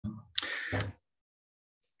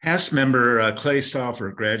Past member Clay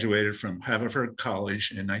Stauffer graduated from Haverford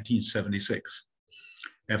College in 1976.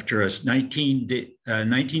 After a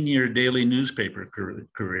 19-year daily newspaper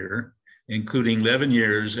career, including 11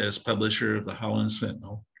 years as publisher of the Holland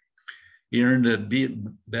Sentinel, he earned a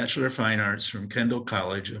Bachelor of Fine Arts from Kendall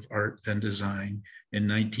College of Art and Design in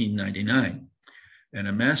 1999 and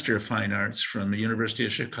a Master of Fine Arts from the University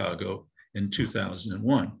of Chicago in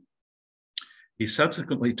 2001. He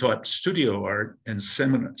subsequently taught studio art and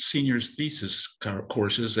seniors thesis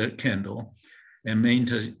courses at Kendall and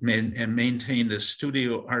maintained a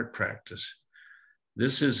studio art practice.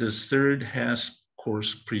 This is his third HASP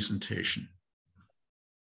course presentation.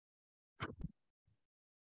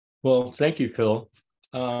 Well, thank you, Phil.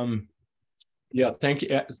 Yeah,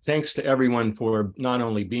 thanks to everyone for not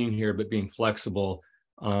only being here, but being flexible.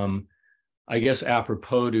 I guess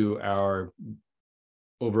apropos to our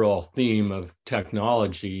overall theme of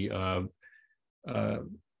technology, I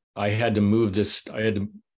had to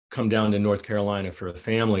come down to North Carolina for a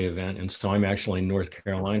family event. And so I'm actually in North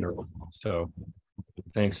Carolina. So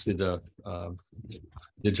thanks to the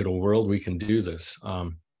digital world, we can do this.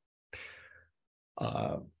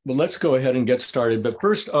 But let's go ahead and get started. But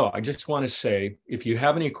first, I just want to say, if you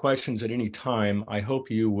have any questions at any time, I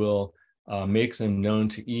hope you will make them known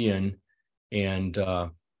to Ian. And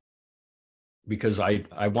because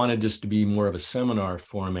I wanted this to be more of a seminar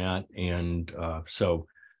format. And so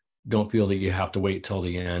don't feel that you have to wait till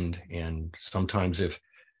the end. And sometimes if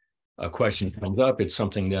a question comes up, it's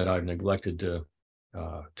something that I've neglected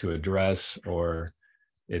to address, or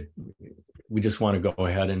we just want to go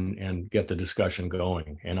ahead and get the discussion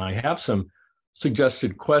going. And I have some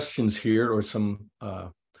suggested questions here, or some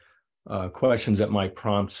questions that might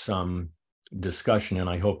prompt some discussion, and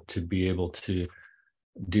I hope to be able to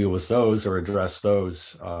deal with those or address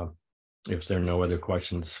those if there are no other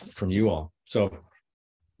questions from you all. So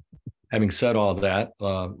having said all that,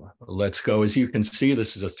 let's go. As you can see,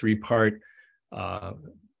 this is a three-part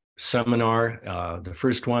seminar. The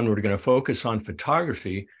first one, we're going to focus on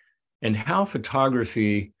photography and how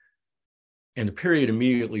photography and the period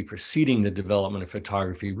immediately preceding the development of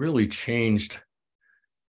photography really changed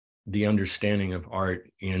the understanding of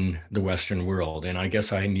art in the Western world. And I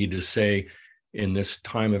guess I need to say, in this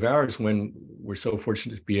time of ours when we're so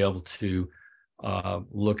fortunate to be able to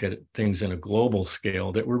look at things in a global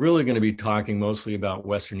scale, that we're really going to be talking mostly about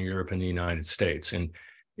Western Europe and the United States. And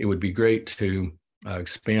it would be great to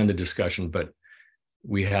expand the discussion, but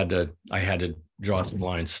I had to draw some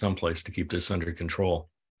lines someplace to keep this under control.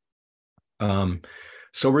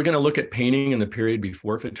 So we're going to look at painting in the period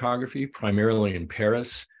before photography, primarily in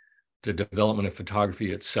Paris, the development of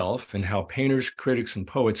photography itself, and how painters, critics, and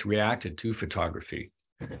poets reacted to photography.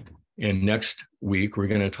 And next week, we're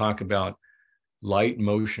going to talk about light,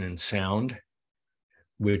 motion, and sound,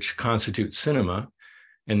 which constitute cinema.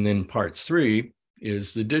 And then part 3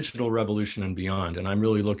 is the digital revolution and beyond. And I'm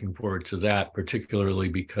really looking forward to that, particularly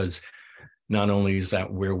because not only is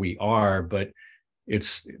that where we are, but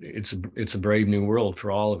it's a brave new world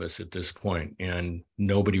for all of us at this point, and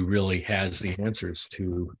nobody really has the answers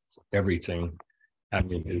to everything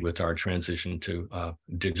having to do with our transition to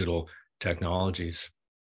digital technologies.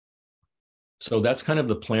 So that's kind of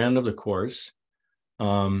the plan of the course.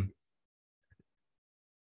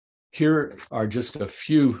 Here are just a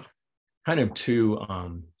few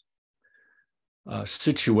to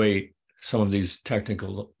situate some of these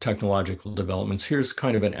technological developments. Here's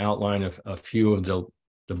kind of an outline of a few of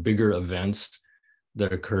the bigger events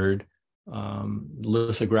that occurred.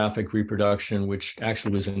 Lithographic reproduction, which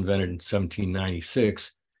actually was invented in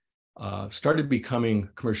 1796, started becoming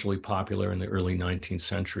commercially popular in the early 19th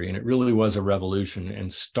century. And it really was a revolution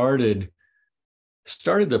and started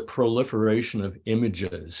the proliferation of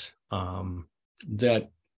images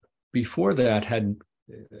that before that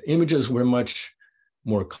images were much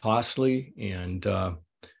more costly, and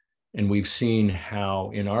we've seen how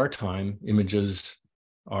in our time images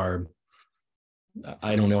are,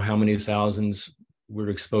 I don't know how many thousands we're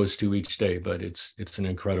exposed to each day, but it's an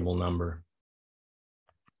incredible number.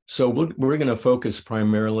 So we're going to focus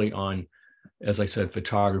primarily on, as I said,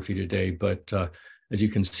 photography today, but as you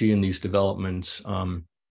can see in these developments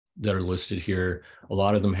that are listed here, a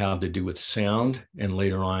lot of them have to do with sound, and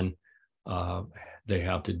later on they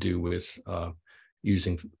have to do with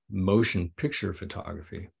using motion picture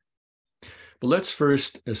photography. But let's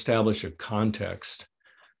first establish a context.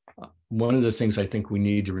 One of the things I think we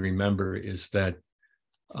need to remember is that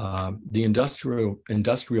the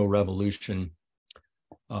industrial revolution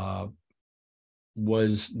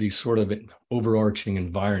was the sort of overarching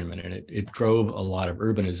environment, and it drove a lot of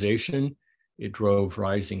urbanization. It drove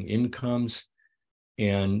rising incomes.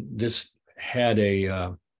 And this had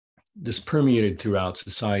this permeated throughout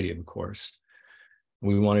society, of course.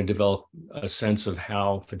 We want to develop a sense of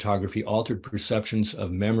how photography altered perceptions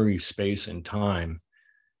of memory, space, and time.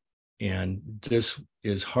 And this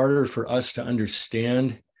is harder for us to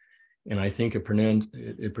understand. And I think it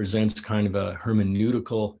presents kind of a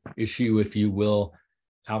hermeneutical issue, if you will.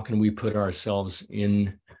 How can we put ourselves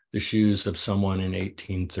in the shoes of someone in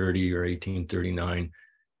 1830 or 1839?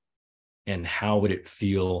 And how would it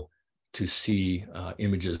feel to see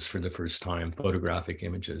images for the first time, photographic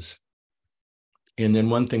images? And then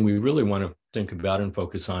one thing we really want to think about and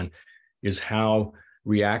focus on is how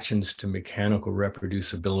reactions to mechanical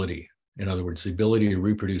reproducibility, in other words, the ability to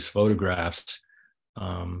reproduce photographs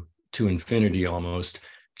to infinity almost,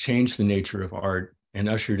 changed the nature of art and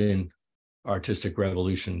ushered in artistic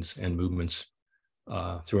revolutions and movements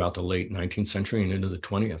throughout the late 19th century and into the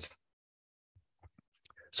 20th.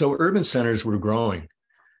 So urban centers were growing,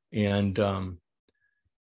 and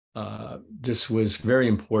this was very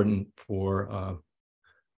important for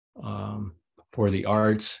the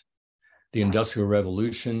arts. The Industrial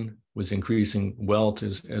Revolution was increasing wealth,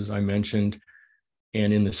 as I mentioned,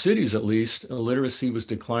 and in the cities, at least, illiteracy was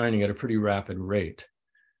declining at a pretty rapid rate.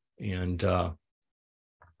 And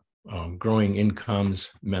growing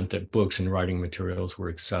incomes meant that books and writing materials were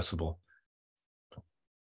accessible.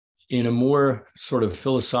 In a more sort of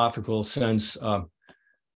philosophical sense,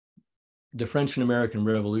 the French and American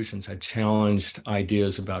revolutions had challenged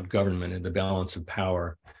ideas about government and the balance of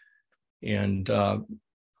power. And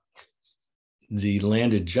the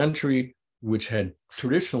landed gentry, which had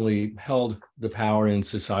traditionally held the power in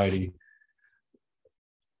society,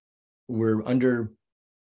 were under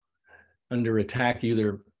attack,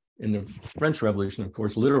 either in the French Revolution, of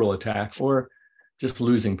course, literal attack, or just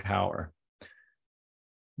losing power.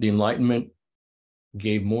 The Enlightenment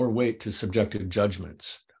gave more weight to subjective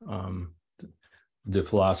judgments. The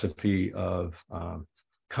philosophy of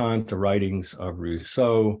Kant, the writings of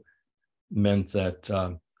Rousseau, meant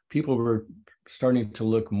that people were starting to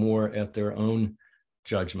look more at their own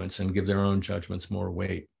judgments and give their own judgments more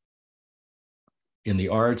weight. In the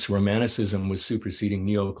arts, Romanticism was superseding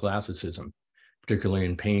neoclassicism, particularly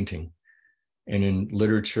in painting. And in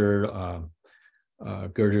literature,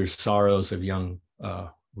 Goethe's Sorrows of Young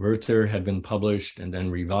Werther had been published and then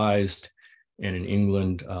revised. And in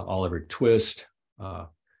England, Oliver Twist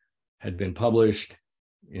had been published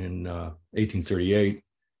in 1838,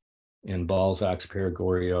 and Balzac's Pere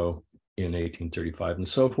Goriot in 1835, and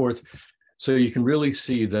so forth. So you can really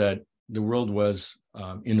see that the world was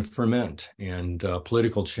in a ferment, and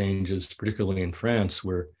political changes, particularly in France,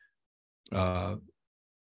 were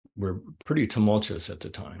pretty tumultuous at the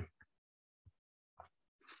time.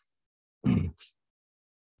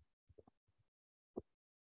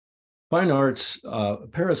 Fine arts,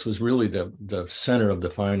 Paris was really the center of the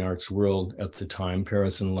fine arts world at the time,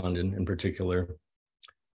 Paris and London in particular.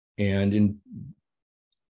 And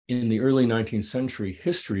in the early 19th century,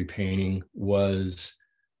 history painting was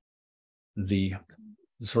the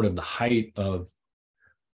sort of the height of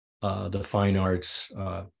the fine arts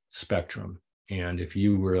spectrum. And if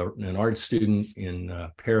you were an art student in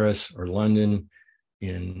Paris or London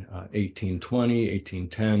in 1820,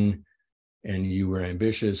 1810, and you were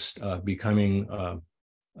ambitious, becoming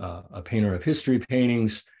a painter of history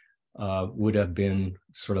paintings would have been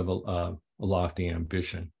sort of a lofty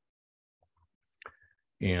ambition.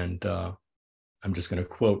 And I'm just going to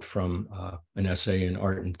quote from an essay in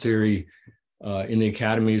Art and Theory. In the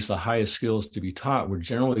academies, the highest skills to be taught were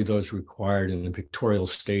generally those required in the pictorial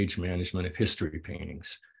stage management of history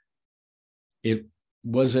paintings. It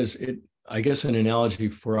was I guess an analogy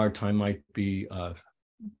for our time might be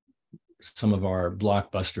some of our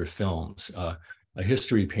blockbuster films. A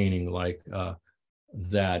history painting like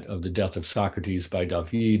that of the death of Socrates by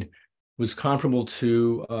David was comparable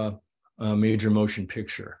to a major motion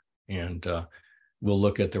picture. And we'll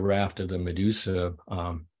look at the Raft of the Medusa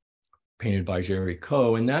painted by Jerry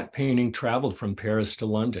Coe. And that painting traveled from Paris to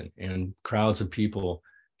London, and crowds of people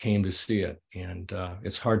came to see it. And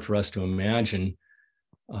it's hard for us to imagine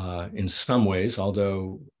in some ways,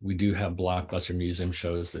 although we do have blockbuster museum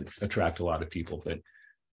shows that attract a lot of people. But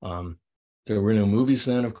there were no movies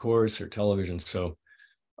then, of course, or television. So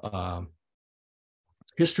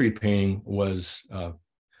history painting was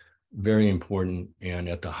very important and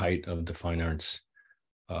at the height of the fine arts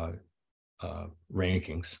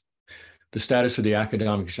rankings. The status of the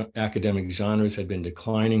academic genres had been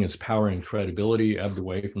declining as power and credibility ebbed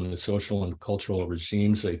away from the social and cultural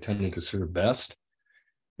regimes they tended to serve best.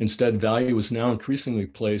 Instead, value was now increasingly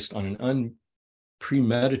placed on an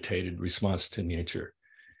unpremeditated response to nature.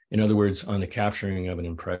 In other words, on the capturing of an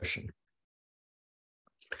impression.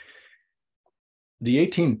 The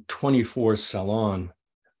 1824 Salon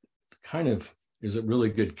kind of is a really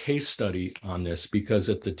good case study on this, because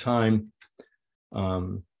at the time,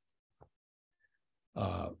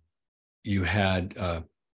 you had one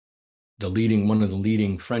of the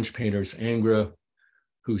leading French painters, Ingres,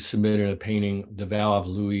 who submitted a painting, The Vow of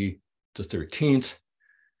Louis XIII,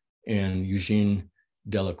 and Eugène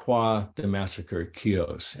Delacroix, The Massacre at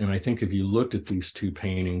Chios. And I think if you looked at these two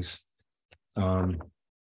paintings,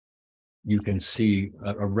 you can see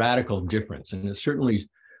a radical difference. And it certainly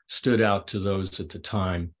stood out to those at the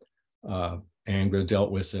time. Ingres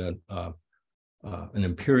dealt with an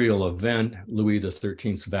imperial event, Louis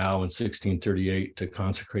XIII's vow in 1638 to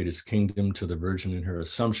consecrate his kingdom to the Virgin in her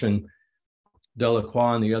Assumption. Delacroix,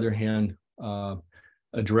 on the other hand,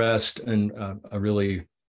 addressed a really,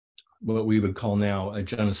 what we would call now, a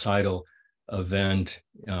genocidal event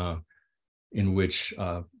in which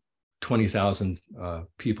 20,000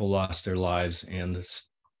 people lost their lives, and the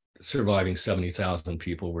surviving 70,000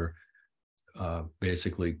 people were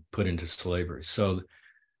basically put into slavery. So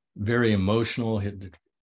very emotional,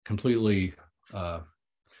 completely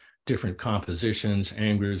different compositions.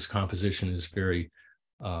 Ingres' composition is very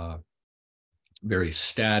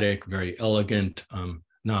static, very elegant,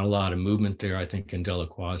 not a lot of movement there. I think in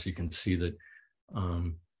Delacroix, you can see that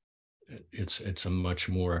it's a much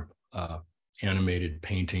more animated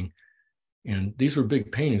painting. And these were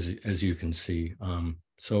big paintings, as you can see.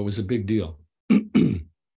 So it was a big deal.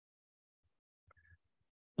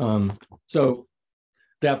 So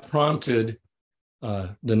that prompted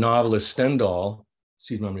the novelist Stendhal,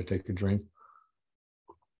 excuse me, I'm going to take a drink,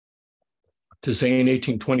 to say in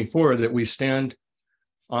 1824 that we stand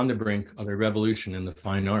on the brink of a revolution in the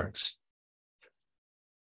fine arts.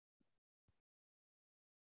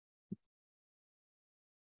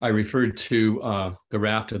 I referred to The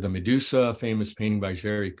Raft of the Medusa, a famous painting by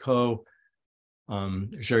Géricault.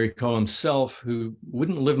 Géricault himself, who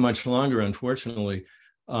wouldn't live much longer, unfortunately,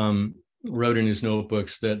 wrote in his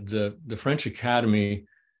notebooks that the French Academy,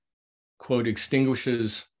 quote,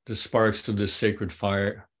 extinguishes the sparks of this sacred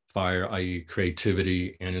fire, i.e.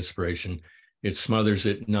 creativity and inspiration. It smothers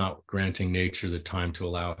it, not granting nature the time to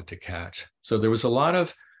allow it to catch. So there was a lot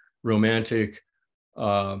of romantic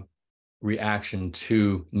reaction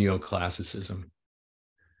to neoclassicism.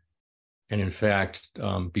 And in fact,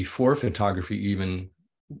 before photography even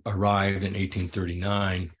arrived in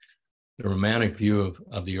 1839, the romantic view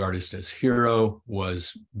of the artist as hero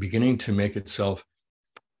was beginning to make itself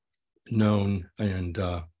known. And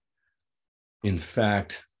in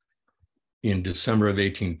fact, in December of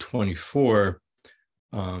 1824,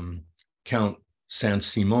 Count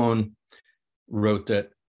Saint-Simon wrote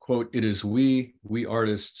that, quote, "It is we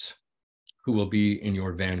artists who will be in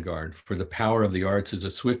your vanguard, for the power of the arts is the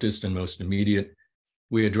swiftest and most immediate.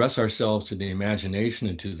 We address ourselves to the imagination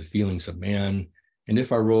and to the feelings of man. And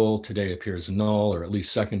if our role today appears null or at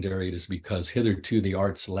least secondary, it is because hitherto the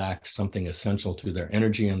arts lacked something essential to their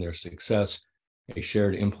energy and their success, a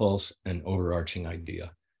shared impulse, an overarching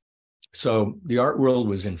idea." So the art world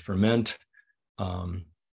was in ferment.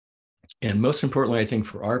 And most importantly, I think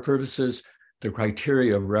for our purposes, the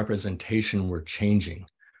criteria of representation were changing.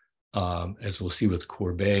 As we'll see with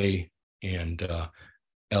Courbet and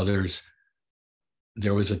others,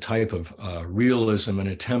 there was a type of realism, an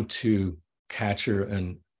attempt to capture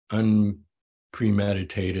an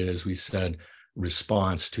unpremeditated, as we said,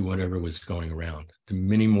 response to whatever was going around.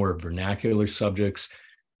 Many more vernacular subjects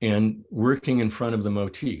and working in front of the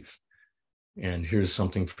motif. And here's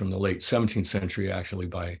something from the late 17th century, actually,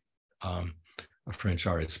 by a French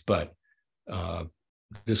artist. But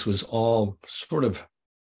this was all sort of,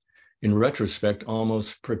 in retrospect,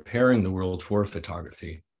 almost preparing the world for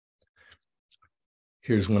photography.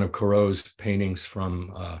 Here's one of Corot's paintings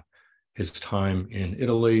from his time in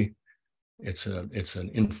Italy. It's an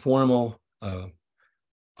informal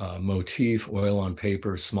motif, oil on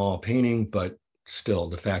paper, small painting, but still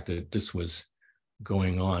the fact that this was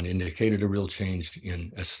going on indicated a real change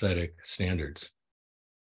in aesthetic standards.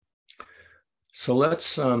 So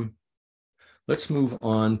let's move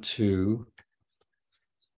on to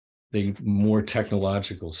the more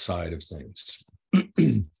technological side of things.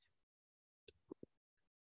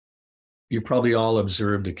 You probably all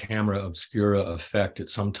observed the camera obscura effect at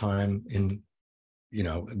some time in,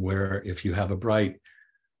 where if you have a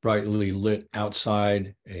brightly lit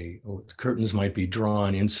outside, the curtains might be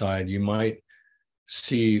drawn inside, you might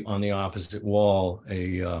see on the opposite wall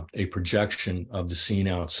a projection of the scene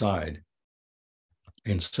outside.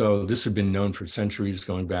 And so this had been known for centuries,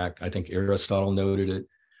 going back, I think Aristotle noted it.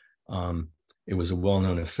 It was a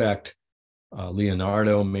well-known effect.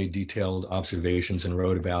 Leonardo made detailed observations and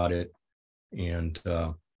wrote about it, and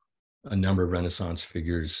a number of Renaissance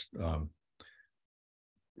figures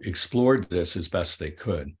explored this as best they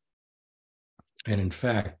could. And in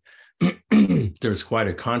fact, there's quite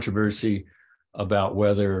a controversy about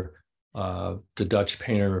whether the Dutch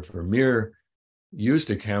painter Vermeer used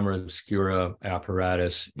a camera obscura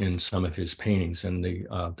apparatus in some of his paintings, and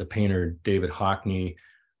the painter David Hockney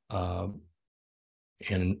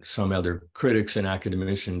and some other critics and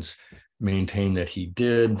academicians maintain that he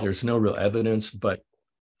did. There's no real evidence, but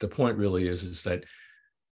the point really is that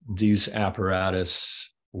these apparatus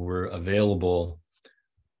were available,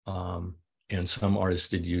 and some artists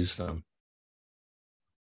did use them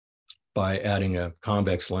by adding a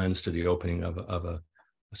convex lens to the opening of a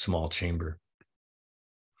small chamber.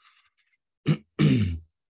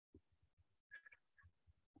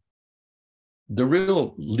 The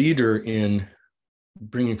real leader in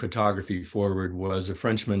bringing photography forward was a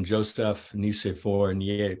Frenchman, Joseph Nicephore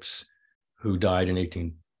Niepce, who died in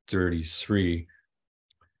 1833.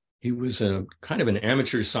 He was a kind of an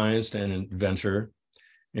amateur scientist and inventor,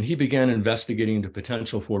 and he began investigating the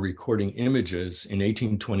potential for recording images in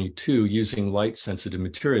 1822 using light-sensitive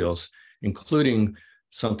materials, including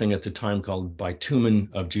something at the time called bitumen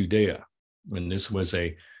of Judea. And this was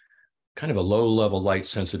a kind of a low-level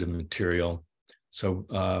light-sensitive material.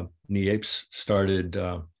 So Niepce started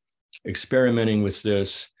experimenting with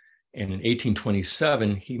this, and in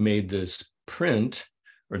 1827, he made this print,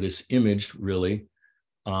 or this image really,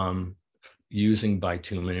 using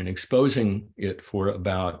bitumen and exposing it for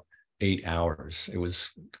about 8 hours. It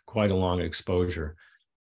was quite a long exposure.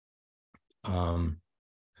 And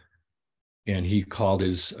he called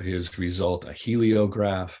his result a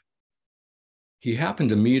heliograph. He happened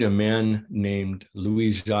to meet a man named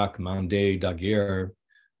Louis-Jacques Mandé Daguerre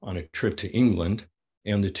on a trip to England,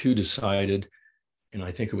 and the two decided, and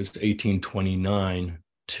I think it was 1829,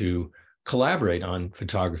 to collaborate on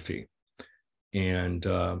photography. And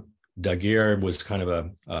Daguerre was kind of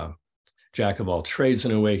a jack of all trades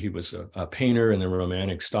in a way. He was a painter in the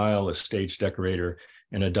Romantic style, a stage decorator,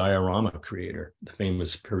 and a diorama creator, the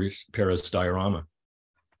famous Paris diorama.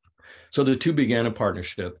 So the two began a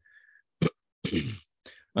partnership.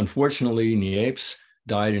 Unfortunately, Niepce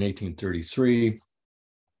died in 1833.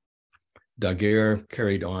 Daguerre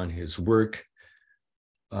carried on his work.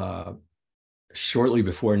 Shortly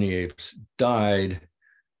before Niepce died,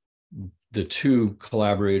 the two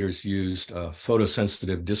collaborators used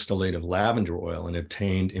photosensitive distillate of lavender oil and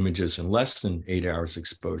obtained images in less than 8 hours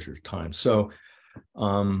exposure time. So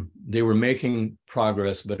they were making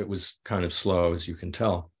progress, but it was kind of slow, as you can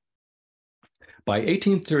tell. By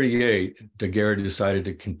 1838, Daguerre decided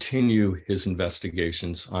to continue his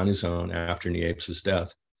investigations on his own after Niepce's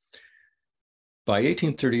death. By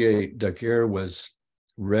 1838, Daguerre was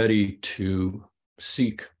ready to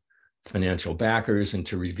seek financial backers and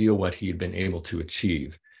to reveal what he had been able to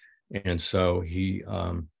achieve. And so he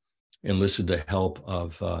enlisted the help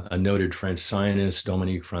of a noted French scientist,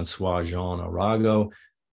 Dominique Francois Jean Arago,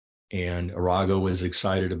 and Arago was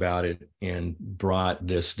excited about it and brought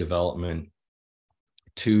this development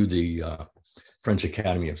to the French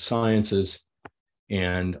Academy of Sciences.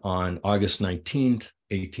 And on August 19th,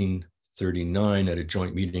 1839, at a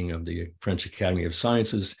joint meeting of the French Academy of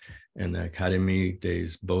Sciences and the Académie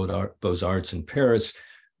des Beaux-Arts in Paris,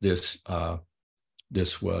 this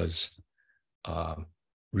was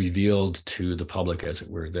revealed to the public, as it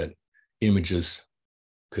were, that images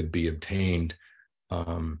could be obtained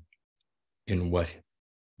in what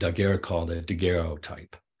Daguerre called a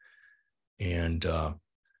daguerreotype. And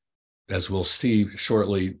as we'll see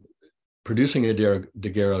shortly, producing a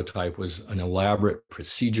daguerreotype was an elaborate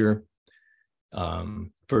procedure.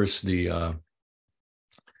 First, a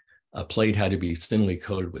plate had to be thinly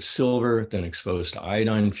coated with silver, then exposed to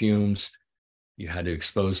iodine fumes. You had to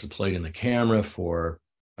expose the plate in the camera for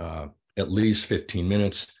at least 15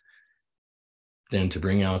 minutes. Then to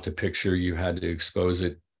bring out the picture, you had to expose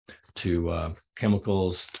it to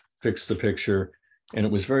chemicals, fix the picture, and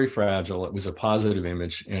it was very fragile. It was a positive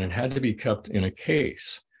image, and it had to be kept in a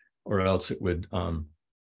case, or else it would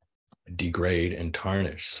degrade and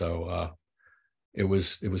tarnish. So it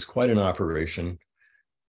was quite an operation,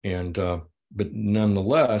 and but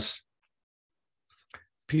nonetheless,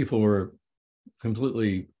 people were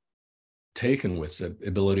completely taken with the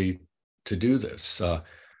ability to do this.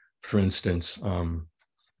 For instance,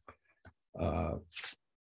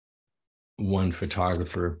 one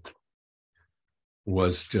photographer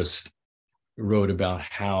wrote about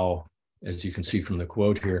how, as you can see from the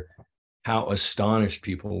quote here, how astonished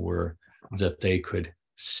people were that they could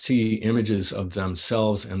see images of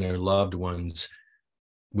themselves and their loved ones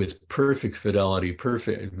with perfect fidelity,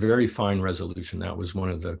 perfect, very fine resolution. That was one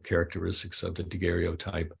of the characteristics of the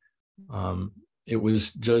daguerreotype. It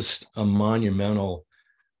was just a monumental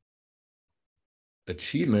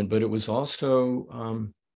achievement, but it was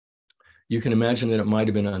also, you can imagine that it might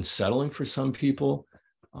have been unsettling for some people.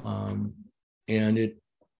 And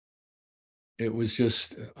it was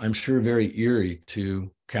just, I'm sure, very eerie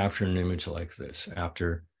to capture an image like this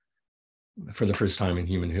for the first time in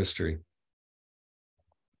human history.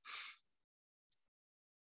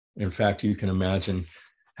 In fact, you can imagine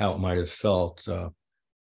how it might have felt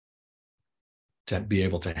to be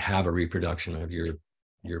able to have a reproduction of your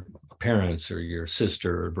parents or your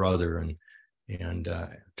sister or brother, and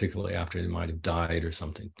particularly after they might have died or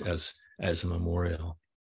something, as a memorial.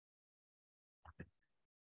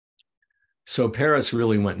 So Paris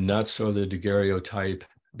really went nuts over the daguerreotype.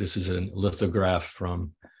 This is a lithograph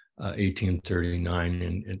from 1839,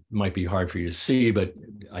 and it might be hard for you to see, but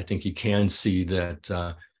I think you can see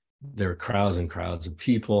that there are crowds and crowds of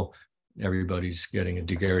people. Everybody's getting a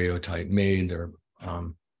daguerreotype made.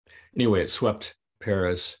 Anyway, it swept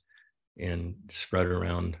Paris and spread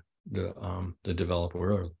around the developed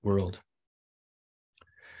world.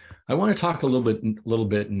 I want to talk a little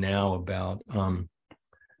bit now about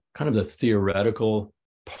kind of the theoretical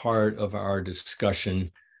part of our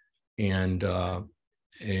discussion, and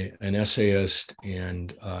an essayist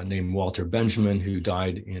named Walter Benjamin, who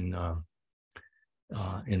died in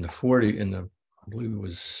I believe it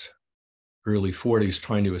was early 40s,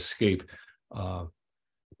 trying to escape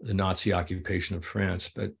the Nazi occupation of France.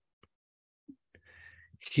 But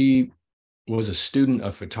he was a student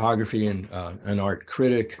of photography and an art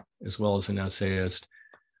critic, as well as an essayist.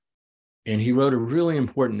 And he wrote a really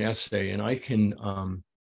important essay, and I can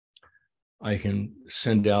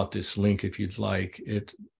send out this link if you'd like.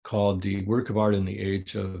 It's called "The Work of Art in the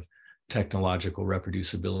Age of Technological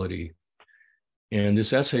Reproducibility." And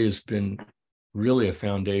this essay has been really a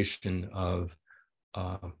foundation of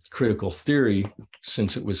critical theory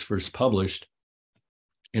since it was first published.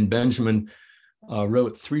 And Benjamin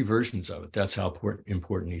wrote 3 versions of it. That's how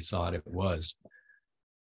important he thought it was.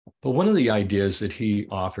 But one of the ideas that he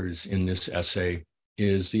offers in this essay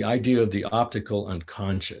is the idea of the optical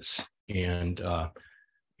unconscious. And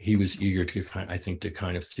he was eager to, I think, to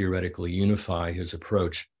kind of theoretically unify his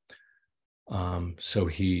approach. So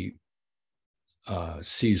he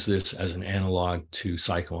sees this as an analog to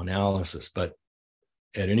psychoanalysis. But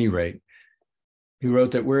at any rate, he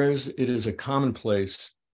wrote that whereas it is a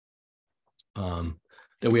commonplace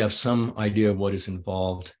that we have some idea of what is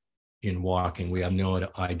involved in walking, we have no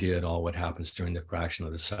idea at all what happens during the fraction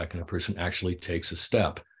of a second a person actually takes a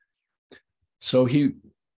step. So he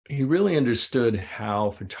really understood how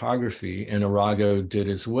photography, and Arago did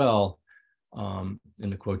as well, in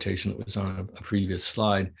the quotation that was on a previous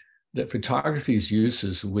slide, that photography's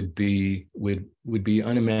uses would be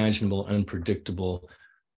unimaginable, unpredictable,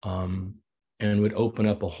 and would open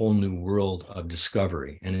up a whole new world of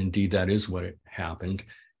discovery. And indeed, that is what happened.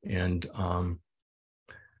 And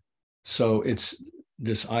so it's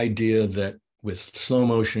this idea that with slow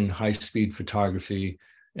motion, high speed photography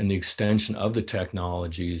and the extension of the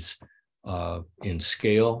technologies in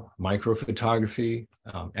scale, microphotography,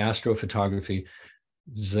 astrophotography,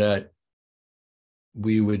 that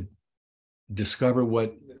we would discover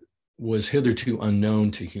what was hitherto unknown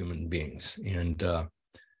to human beings. And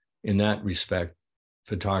in that respect,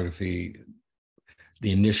 photography,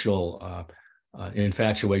 the initial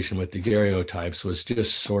infatuation with daguerreotypes was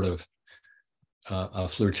just sort of a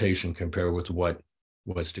flirtation compared with what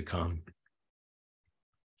was to come.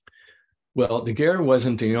 Well, Daguerre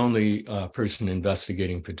wasn't the only person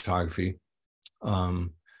investigating photography. There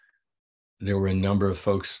were a number of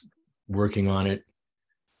folks working on it.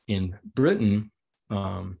 In Britain,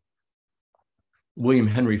 William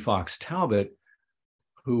Henry Fox Talbot,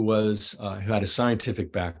 who had a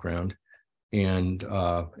scientific background and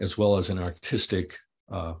as well as an artistic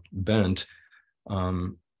bent,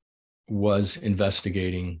 was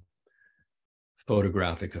investigating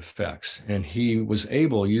photographic effects. And he was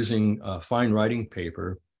able, using fine writing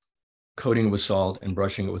paper, coating it with salt and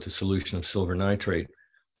brushing it with a solution of silver nitrate,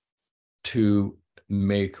 to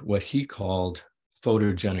make what he called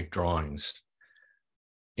photogenic drawings.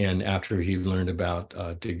 And after he learned about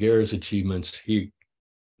Daguerre's achievements, he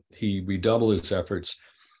redoubled his efforts,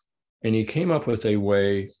 and he came up with a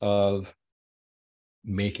way of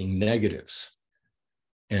making negatives.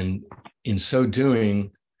 And in so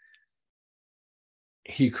doing,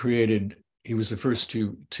 he created he was the first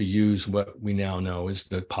to use what we now know as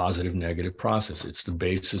the positive negative process. It's the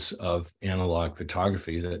basis of analog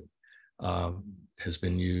photography that has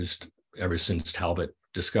been used ever since Talbot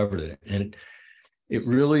discovered it. And it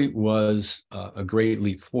really was a great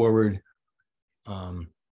leap forward,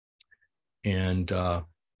 and a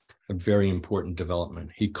very important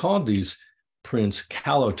development. He called these prints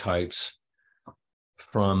calotypes,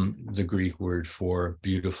 from the Greek word for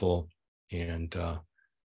beautiful, and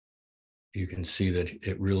you can see that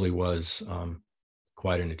it really was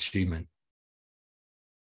quite an achievement.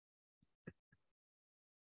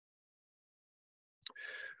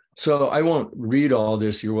 So I won't read all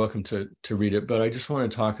this. You're welcome to read it, but I just want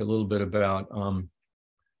to talk a little bit about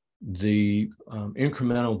the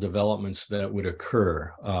incremental developments that would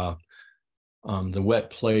occur. The wet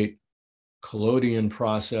plate collodion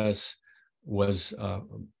process was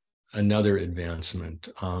another advancement.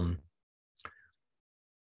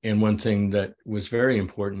 And one thing that was very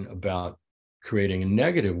important about creating a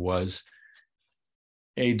negative was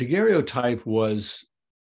a daguerreotype was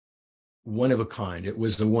one of a kind. It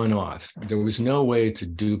was the one-off. There was no way to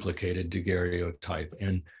duplicate a daguerreotype.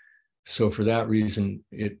 And so for that reason,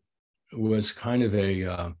 it was kind of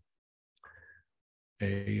an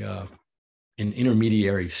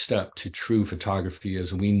intermediary step to true photography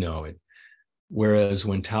as we know it. Whereas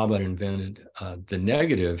when Talbot invented the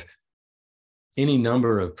negative, any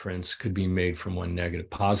number of prints could be made from one negative,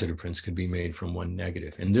 positive prints could be made from one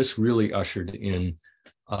negative. And this really ushered in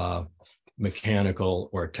mechanical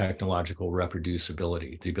or technological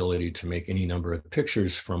reproducibility, the ability to make any number of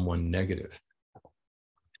pictures from one negative.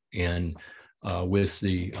 And with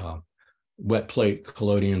the wet plate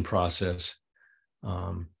collodion process,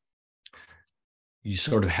 you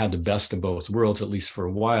sort of had the best of both worlds, at least for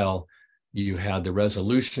a while. You had the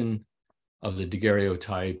resolution of the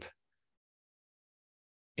daguerreotype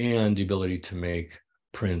and the ability to make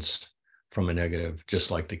prints from a negative, just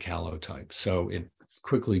like the calotype. So it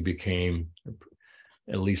quickly became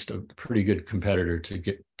at least a pretty good competitor to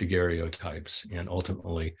get daguerreotypes, and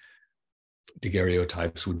ultimately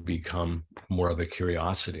daguerreotypes would become more of a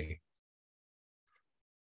curiosity.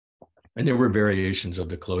 And there were variations of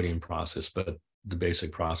the collodion process, but the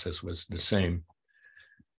basic process was the same.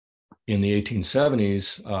 In the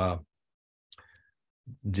 1870s,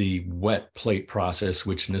 the wet plate process,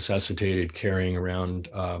 which necessitated carrying around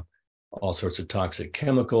all sorts of toxic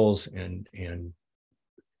chemicals, and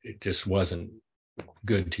it just wasn't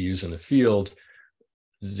good to use in the field.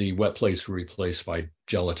 The wet plates were replaced by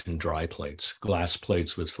gelatin dry plates, glass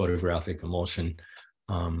plates with photographic emulsion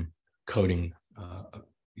coating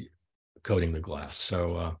the glass.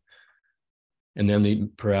 So, and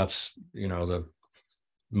then perhaps, the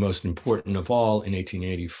most important of all, in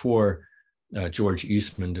 1884, George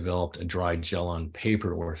Eastman developed a dry gel on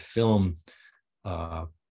paper or film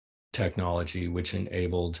technology, which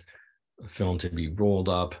enabled film to be rolled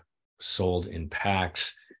up, sold in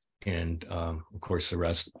packs, and of course the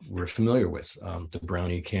rest we're familiar with. The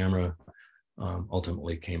Brownie camera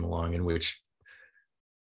ultimately came along, in which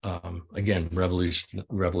again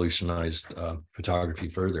revolutionized photography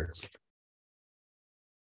further.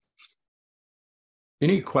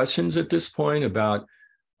 Any questions at this point about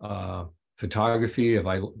photography? If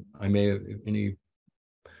I may have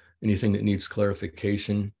anything that needs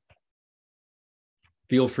clarification,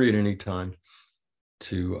 feel free at any time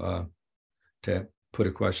to put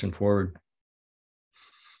a question forward.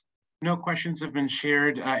 No questions have been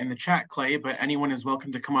shared in the chat, Clay, but anyone is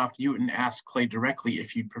welcome to come off mute and ask Clay directly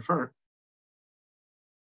if you'd prefer.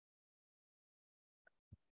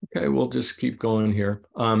 Okay, we'll just keep going here.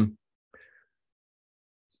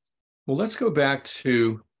 Well, let's go back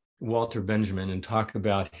to Walter Benjamin and talk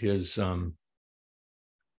about his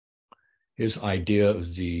idea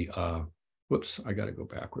of the, whoops, I got to go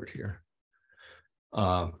backward here,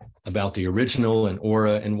 about the original and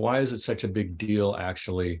aura, and why is it such a big deal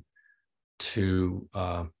actually to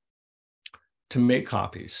make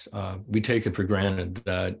copies. We take it for granted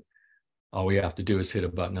that all we have to do is hit a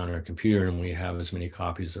button on our computer and we have as many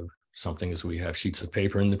copies of something as we have sheets of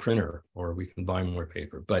paper in the printer, or we can buy more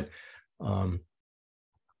paper. But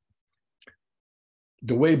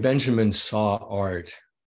the way Benjamin saw art,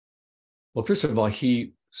 well, first of all,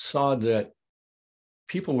 he saw that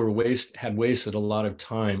people had wasted a lot of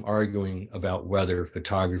time arguing about whether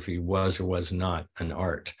photography was or was not an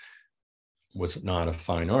art, was not a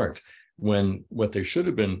fine art, when what they should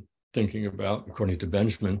have been thinking about, according to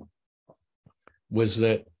Benjamin, was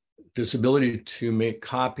that this ability to make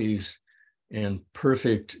copies and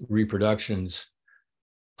perfect reproductions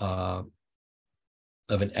of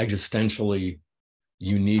an existentially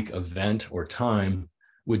unique event or time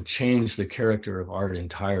would change the character of art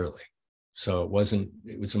entirely. So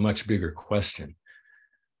it was a much bigger question.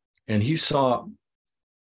 And he saw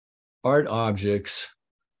art objects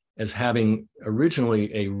as having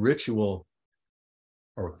originally a ritual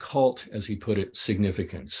or cult, as he put it,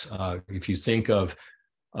 significance. If you think of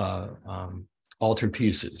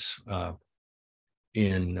altarpieces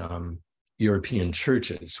in European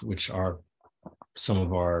churches, which are some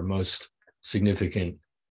of our most significant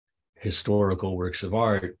historical works of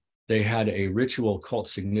art, they had a ritual cult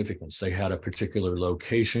significance. They had a particular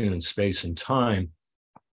location and space and time.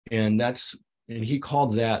 And he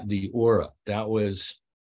called that the aura. That was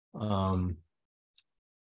a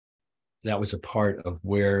part of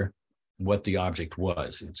what the object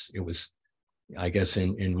was. It was, I guess,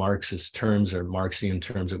 in Marxist terms or Marxian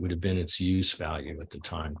terms, it would have been its use value at the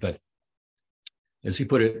time. But as he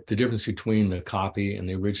put it, the difference between the copy and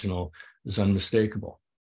the original is unmistakable.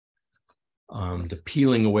 The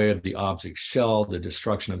peeling away of the object's shell, the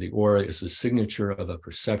destruction of the aura, is the signature of a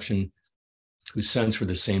perception whose sense for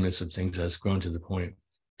the sameness of things has grown to the point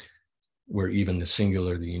where even the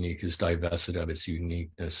singular, the unique, is divested of its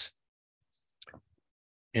uniqueness.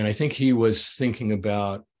 And I think he was thinking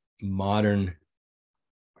about modern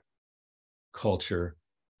culture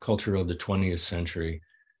of the 20th century,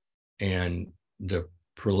 and the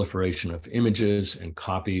proliferation of images and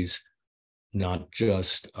copies, not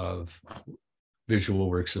just of visual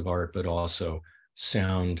works of art, but also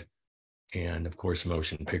sound and, of course,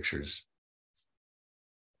 motion pictures.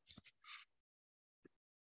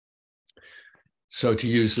 So to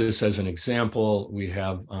use this as an example, we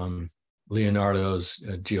have Leonardo's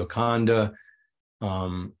Gioconda.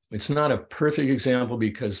 It's not a perfect example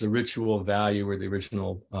because the ritual value or the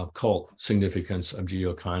original cult significance of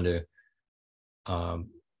Gioconda, I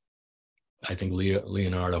think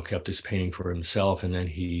Leonardo kept this painting for himself, and then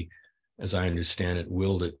he, as I understand it,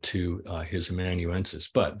 willed it to his amanuensis.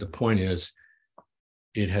 But the point is,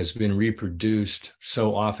 it has been reproduced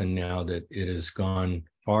so often now that it has gone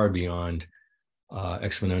far beyond,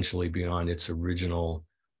 exponentially beyond its original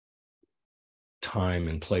time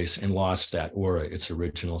and place, and lost that aura, its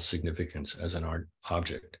original significance as an art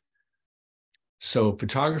object. So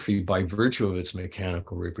photography, by virtue of its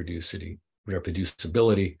mechanical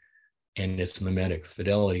reproducibility and its mimetic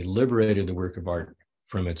fidelity, liberated the work of art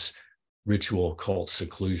from its ritual cult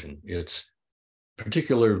seclusion, its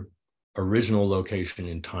particular original location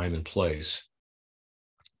in time and place,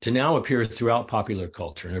 to now appear throughout popular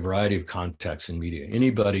culture in a variety of contexts and media.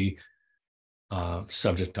 Anybody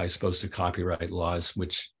subject, I suppose, to copyright laws,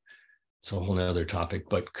 which is a whole nother topic,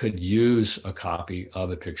 but could use a copy of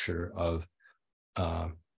a picture of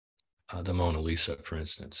the Mona Lisa, for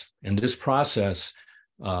instance. And this process,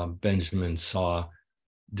 Benjamin saw,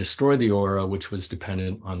 destroy the aura, which was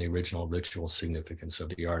dependent on the original ritual significance of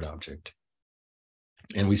the art object.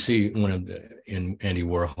 And we see in Andy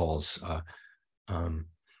Warhol's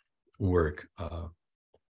work,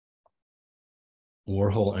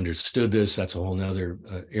 Warhol understood this. That's a whole nother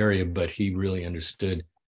area, but he really understood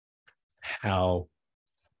how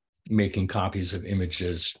making copies of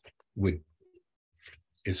images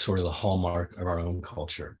is sort of the hallmark of our own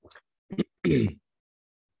culture.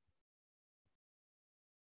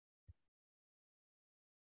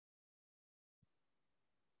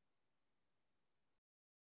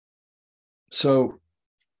 So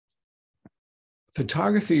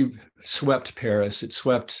photography swept Paris, it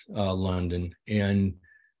swept London, and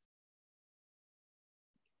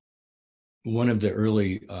one of the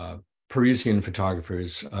early Parisian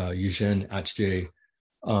photographers, Eugène Attier,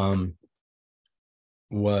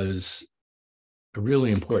 was a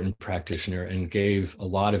really important practitioner and gave a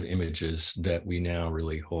lot of images that we now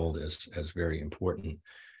really hold as very important.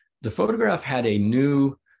 The photograph had a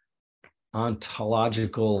new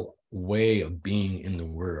ontological way of being in the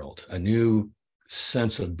world, a new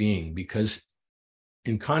sense of being, because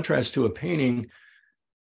in contrast to a painting,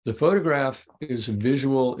 the photograph is a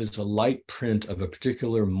visual, is a light print of a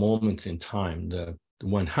particular moment in time, the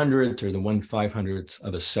 100th or the 1/500th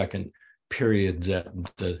of a second period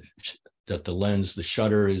that the lens, the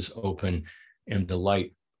shutter is open, and the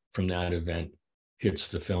light from that event hits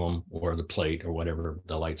the film or the plate or whatever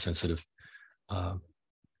the light sensitive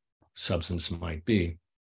substance might be.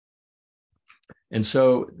 And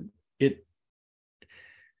so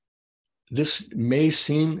this may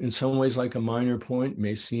seem in some ways like a minor point,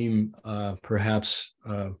 may seem perhaps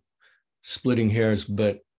splitting hairs,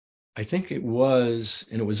 but I think it was,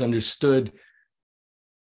 and it was understood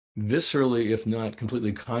viscerally, if not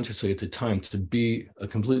completely consciously at the time, to be a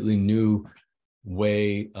completely new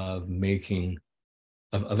way of making,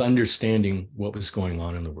 of understanding what was going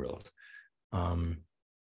on in the world.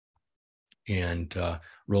 And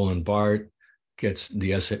Roland Barthes gets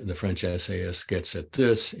the French essayist gets at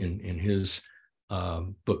this in his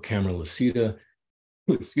book Camera Lucida.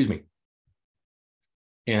 Excuse me.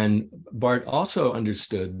 And Barthes also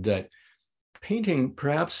understood that painting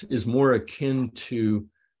perhaps is more akin to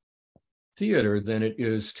theater than it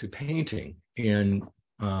is to painting. And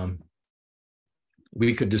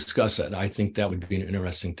we could discuss that. I think that would be an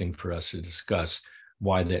interesting thing for us to discuss,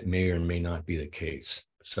 why that may or may not be the case.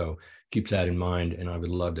 So keep that in mind, and I would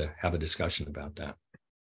love to have a discussion about that.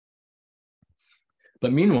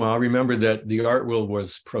 But meanwhile, remember that the art world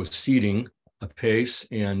was proceeding apace,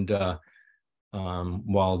 and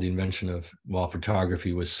while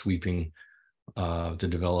photography was sweeping the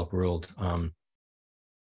developed world,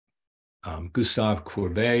 Gustave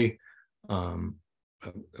Courbet, a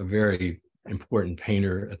very important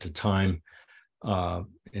painter at the time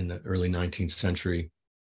in the early 19th century,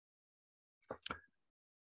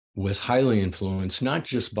 was highly influenced not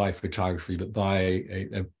just by photography, but by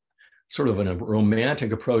a sort of a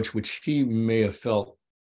romantic approach, which he may have felt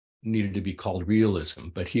needed to be called realism.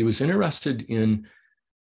 But he was interested in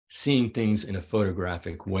seeing things in a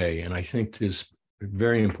photographic way. And I think this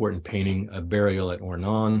very important painting, A Burial at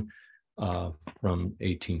Ornans, from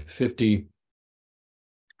 1850,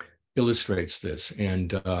 illustrates this.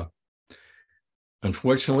 And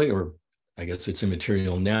unfortunately, or I guess it's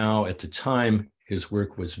immaterial now, at the time, his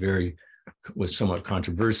work was somewhat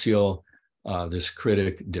controversial. This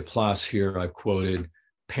critic, Deplace here, I've quoted,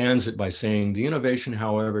 pans it by saying, the innovation,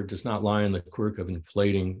 however, does not lie in the quirk of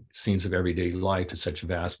inflating scenes of everyday life to such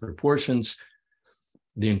vast proportions.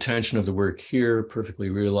 The intention of the work here, perfectly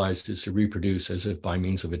realized, is to reproduce, as if by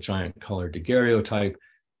means of a giant colored daguerreotype,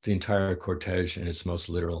 the entire cortege in its most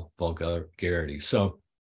literal vulgarity. So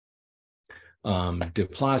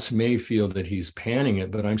Deplace may feel that he's panning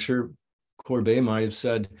it, but I'm sure Courbet might have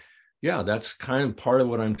said, yeah, that's kind of part of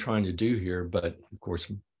what I'm trying to do here, but of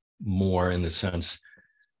course, more in the sense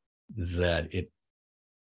that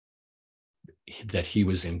that he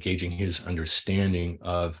was engaging his understanding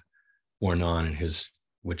of Ornans and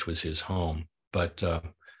which was his home. But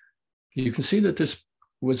you can see that this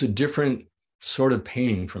was a different sort of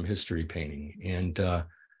painting from history painting, and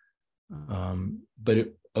but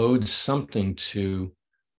it owed something to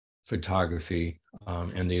photography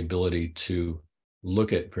and the ability to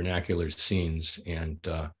look at vernacular scenes and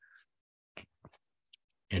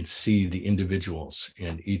see the individuals,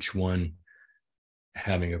 and each one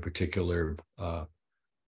having a particular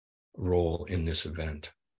role in this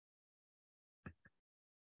event.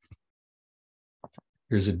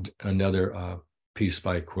 Here's another piece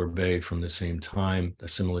by Courbet from the same time, a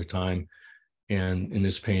similar time. And in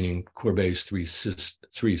this painting, Courbet's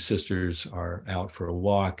three sisters are out for a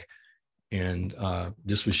walk. And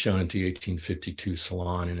this was shown at the 1852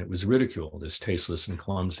 Salon, and it was ridiculed as tasteless and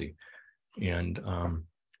clumsy. And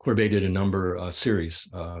Courbet did a number of series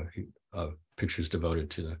of pictures devoted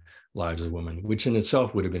to the lives of women, which in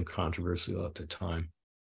itself would have been controversial at the time.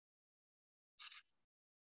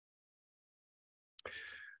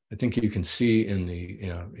 I think you can see in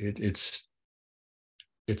the,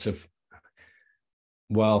 it's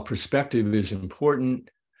while perspective is important,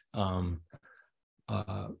 the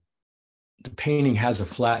painting has a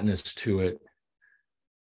flatness to it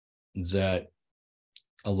that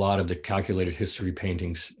a lot of the calculated history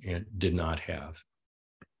paintings did not have.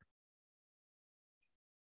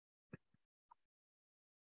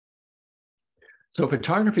 So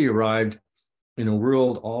photography arrived in a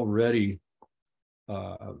world already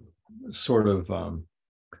sort of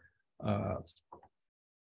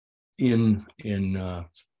in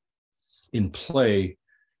play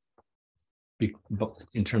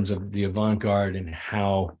in terms of the avant-garde and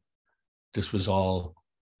how this was all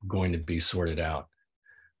going to be sorted out.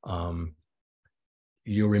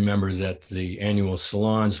 You'll remember that the annual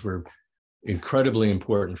salons were incredibly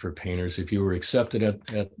important for painters. If you were accepted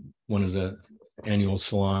at one of the annual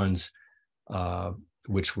salons,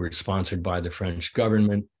 which were sponsored by the French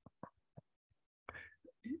government,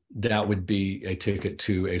 that would be a ticket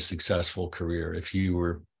to a successful career. If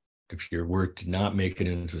your work did not make it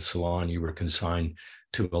into the salon, you were consigned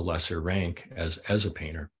to a lesser rank as a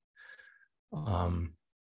painter.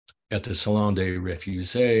 At the Salon des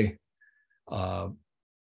Refugiés,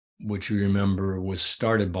 which you remember was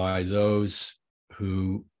started by those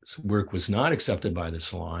whose work was not accepted by the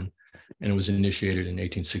salon, and it was initiated in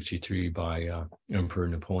 1863 by Emperor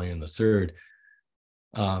Napoleon III.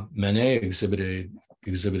 Manet exhibited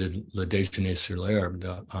Le Déjeuner sur l'herbe,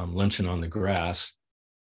 the luncheon on the grass,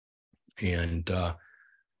 and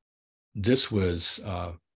this was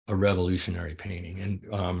a revolutionary painting.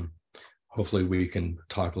 And hopefully we can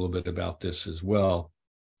talk a little bit about this as well.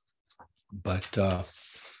 But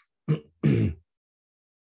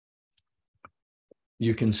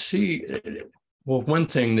you can see, well, one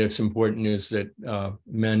thing that's important is that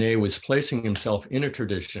Manet was placing himself in a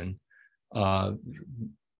tradition.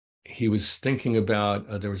 He was thinking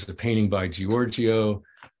about, there was a painting by Giorgio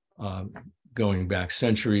going back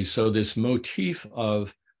centuries. So this motif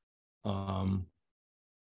of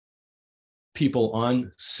people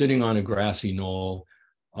sitting on a grassy knoll,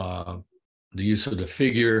 the use of the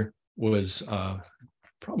figure was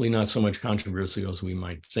probably not so much controversial as we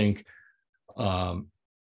might think.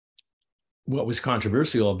 What was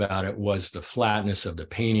controversial about it was the flatness of the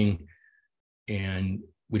painting, and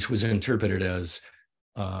which was interpreted as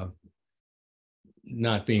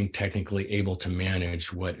not being technically able to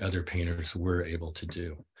manage what other painters were able to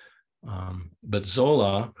do. But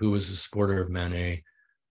Zola, who was a supporter of Manet,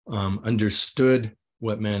 understood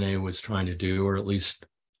what Manet was trying to do, or at least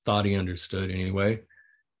thought he understood anyway.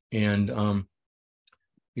 And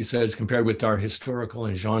he says, compared with our historical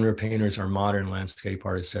and genre painters, our modern landscape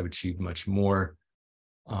artists have achieved much more.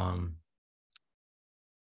 In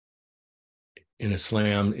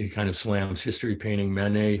he kind of slams history painting.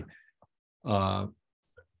 Manet,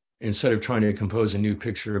 instead of trying to compose a new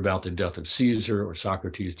picture about the death of Caesar or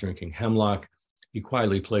Socrates drinking hemlock, he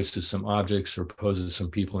quietly places some objects or poses some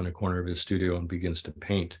people in a corner of his studio and begins to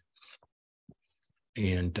paint.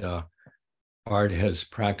 And art as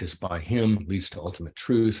practiced by him leads to ultimate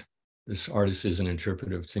truth. This artist is an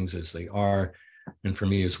interpreter of things as they are. And for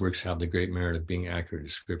me, his works have the great merit of being accurate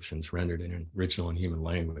descriptions rendered in an original and human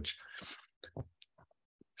language.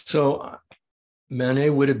 So Manet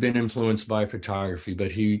would have been influenced by photography,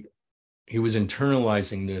 but he was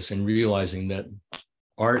internalizing this and realizing that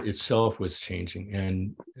art itself was changing,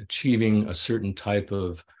 and achieving a certain type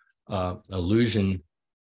of illusion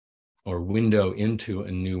or window into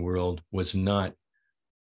a new world was not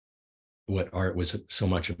what art was so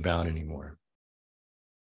much about anymore.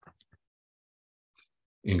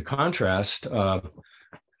 In contrast,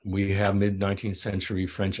 we have mid-19th century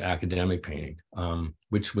French academic painting,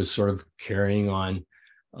 which was sort of carrying on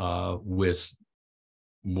with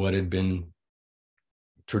what had been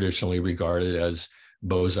traditionally regarded as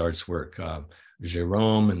Beaux-Arts work.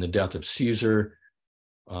 Gérôme and the Death of Caesar,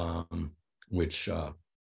 which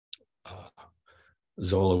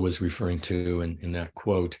Zola was referring to in that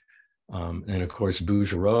quote. And of course,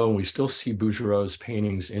 Bouguereau. We still see Bouguereau's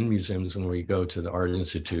paintings in museums when we go to the Art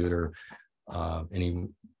Institute, and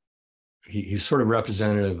he's sort of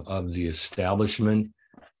representative of the establishment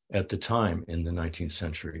at the time in the 19th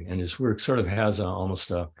century. And his work sort of has almost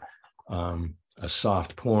a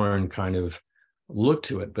soft porn kind of look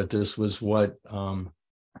to it. But this was what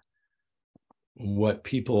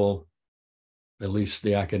people, at least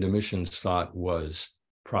the academicians, thought was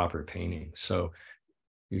proper painting. So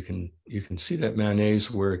you can see that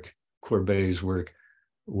Manet's work, Courbet's work,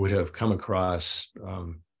 would have come across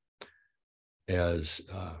as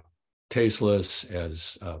tasteless,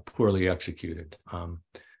 as poorly executed,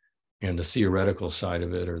 and the theoretical side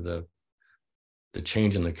of it, or the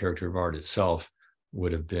change in the character of art itself,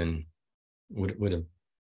 would have been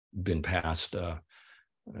passed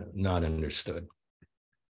not understood.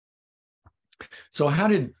 So how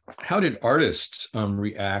did artists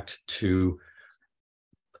react to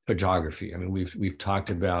photography? I mean, we've talked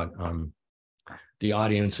about the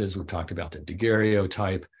audiences, we've talked about the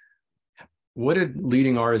daguerreotype. What did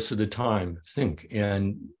leading artists of the time think?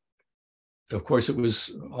 And of course, it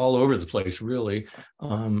was all over the place, really.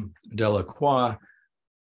 Delacroix,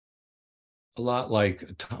 a lot like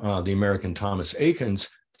the American Thomas Eakins,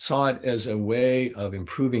 saw it as a way of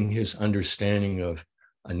improving his understanding of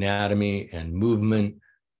anatomy and movement.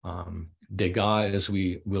 Degas, as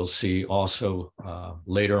we will see, also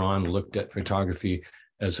later on looked at photography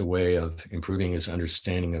as a way of improving his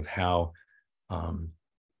understanding of how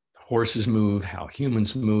horses move, how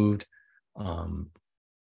humans moved.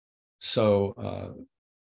 So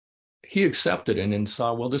he accepted it and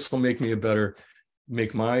saw, well, this will make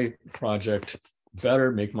my project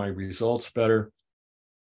better, make my results better.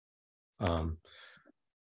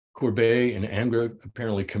 Courbet and Ingres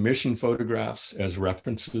apparently commissioned photographs as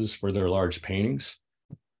references for their large paintings.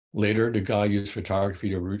 Later, Degas used photography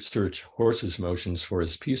to research horses' motions for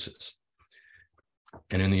his pieces.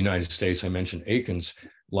 And in the United States, I mentioned Eakins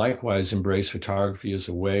likewise embraced photography as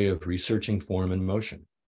a way of researching form and motion.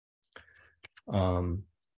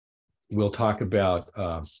 We'll talk about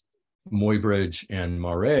Muybridge and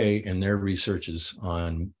Mauret and their researches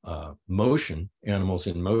on motion, animals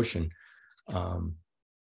in motion.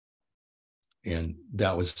 And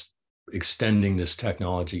that was extending this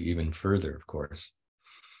technology even further, of course.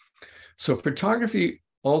 So photography,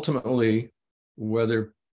 ultimately,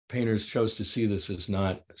 whether painters chose to see this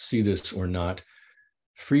or not,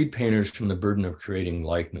 freed painters from the burden of creating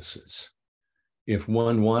likenesses. If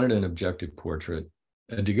one wanted an objective portrait,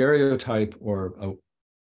 a daguerreotype or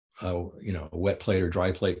a wet plate or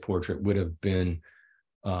dry plate portrait would have been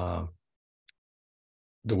the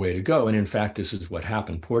way to go. And in fact, this is what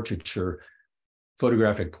happened.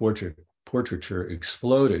 Photographic portraiture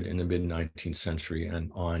exploded in the mid-19th century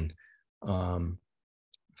and on,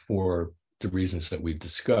 for the reasons that we've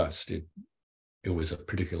discussed. It was a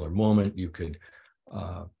particular moment. You could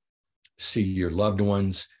see your loved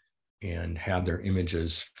ones and have their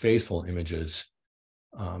images, faithful images,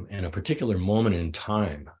 and a particular moment in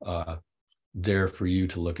time there for you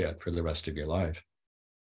to look at for the rest of your life.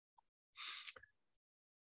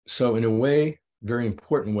 So in a way, very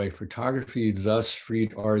important way, photography thus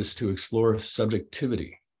freed artists to explore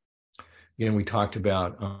subjectivity. Again, we talked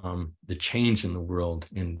about the change in the world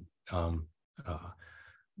in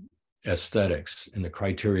aesthetics and the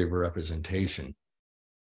criteria of representation.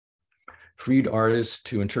 Freed artists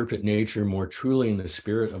to interpret nature more truly in the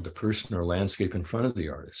spirit of the person or landscape in front of the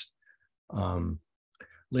artist.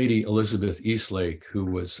 Lady Elizabeth Eastlake, who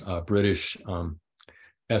was a British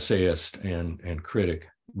essayist and critic,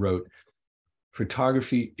 wrote,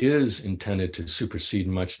 "Photography is intended to supersede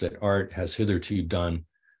much that art has hitherto done,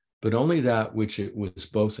 but only that which it was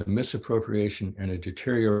both a misappropriation and a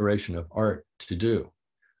deterioration of art to do."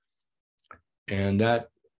 And that,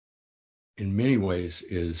 in many ways,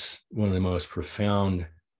 is one of the most profound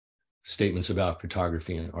statements about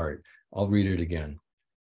photography and art. I'll read it again.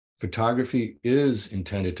 "Photography is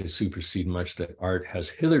intended to supersede much that art has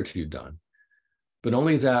hitherto done, but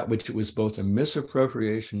only that which it was both a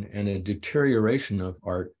misappropriation and a deterioration of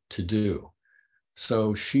art to do."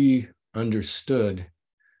 So she understood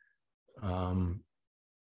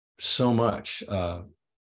so much,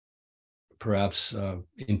 perhaps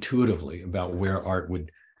intuitively, about where art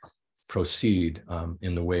would proceed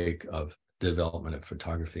in the wake of the development of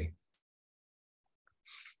photography.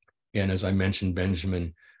 And as I mentioned,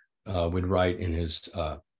 Benjamin would write in his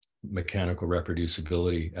mechanical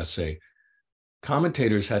reproducibility essay,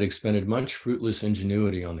 "Commentators had expended much fruitless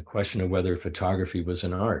ingenuity on the question of whether photography was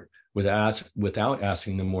an art, without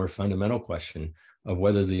asking the more fundamental question of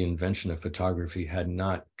whether the invention of photography had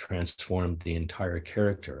not transformed the entire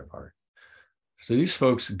character of art." So these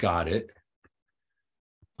folks got it,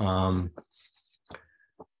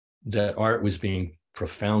 that art was being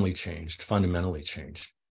profoundly changed, fundamentally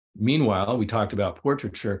changed. Meanwhile, we talked about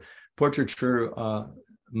portraiture. Portraiture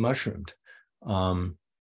mushroomed.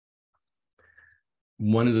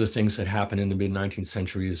 One of the things that happened in the mid-19th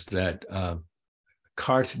century is that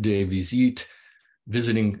carte de visite,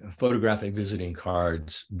 photographic visiting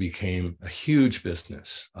cards, became a huge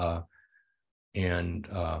business. And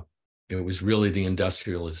it was really the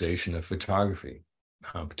industrialization of photography,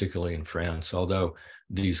 particularly in France, although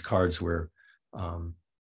these cards were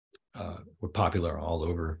popular all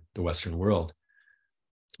over the Western world.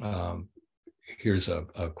 Here's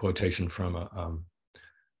a quotation from a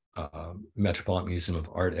Metropolitan Museum of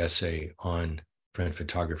Art essay on French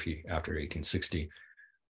photography after 1860.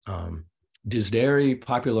 Disdairy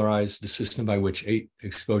popularized the system by which 8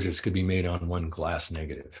 exposures could be made on one glass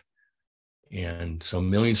negative. And so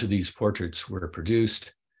millions of these portraits were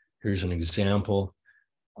produced. Here's an example.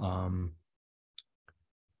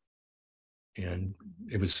 And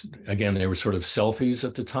it was, again, they were sort of selfies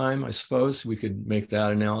at the time, I suppose. We could make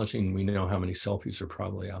that analogy, and we know how many selfies are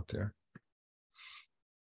probably out there.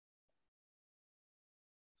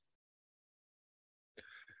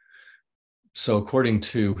 So according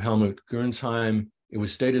to Helmut Gernsheim, it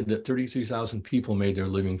was stated that 33,000 people made their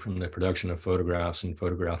living from the production of photographs and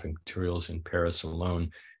photographic materials in Paris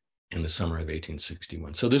alone in the summer of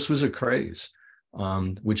 1861. So this was a craze,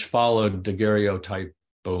 which followed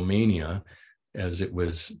daguerreotypomania, as it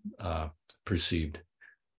was perceived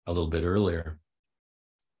a little bit earlier.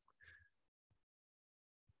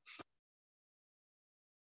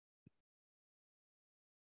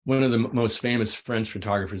 One of the most famous French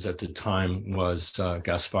photographers at the time was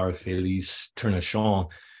Gaspard Félix Tournachon,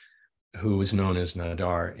 who was known as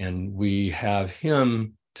Nadar. And we have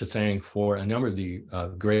him to thank for a number of the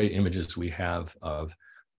great images we have of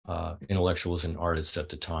intellectuals and artists at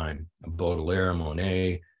the time: Baudelaire,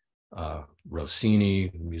 Monet, Rossini,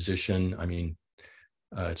 musician. I mean,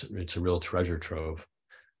 it's a real treasure trove.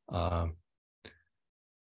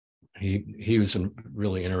 He was a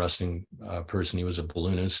really interesting person. He was a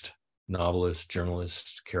balloonist, novelist,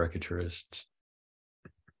 journalist, caricaturist.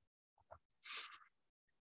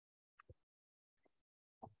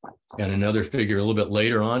 And another figure a little bit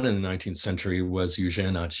later on in the 19th century was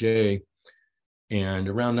Eugène Atget. And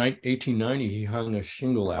around 1890, he hung a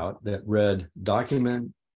shingle out that read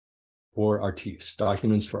 "Document for Artistes,"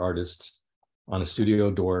 documents for artists, on a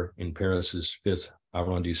studio door in Paris's 5th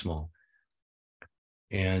arrondissement.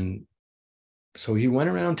 And so he went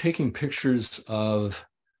around taking pictures of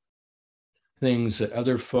things that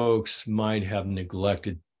other folks might have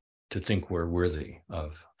neglected to think were worthy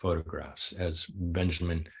of photographs. As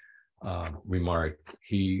Benjamin remarked,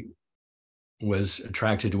 he was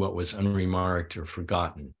attracted to what was unremarked or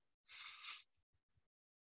forgotten.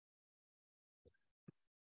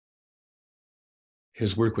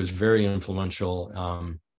 His work was very influential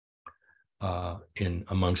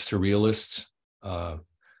amongst surrealists.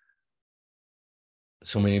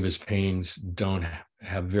 So many of his paintings don't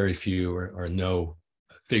have very few or no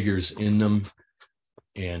figures in them,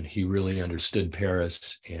 and he really understood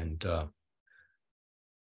Paris, and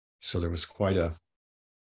so there was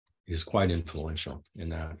he was quite influential in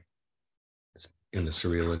the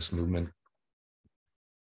surrealist movement.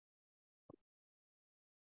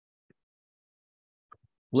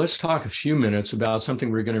 Let's talk a few minutes about something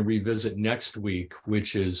we're going to revisit next week,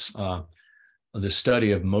 which is the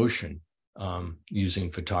study of motion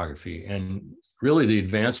using photography. And really the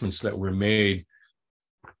advancements that were made,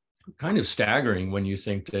 kind of staggering when you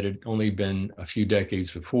think that it had only been a few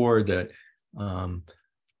decades before that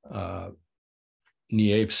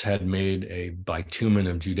Niepce had made a bitumen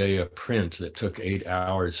of Judea print that took 8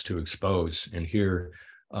 hours to expose. And here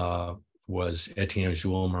was Etienne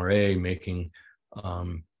Jules Marais making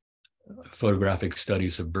photographic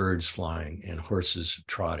studies of birds flying and horses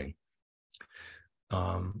trotting.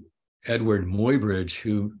 Edward Muybridge,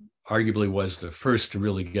 who arguably was the first to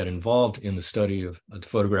really get involved in the study of the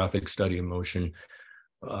photographic study of motion,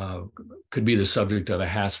 could be the subject of a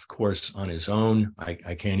HASP course on his own.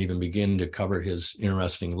 I can't even begin to cover his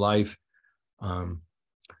interesting life. And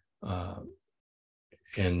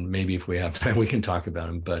maybe if we have time, we can talk about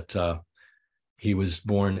him. But he was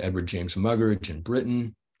born Edward James Muggeridge in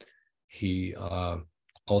Britain. He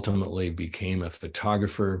ultimately became a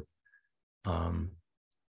photographer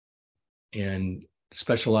and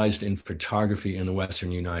specialized in photography in the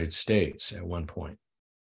Western United States at one point.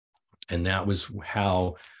 And that was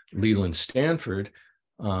how Leland Stanford,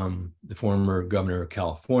 the former governor of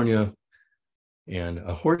California and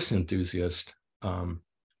a horse enthusiast,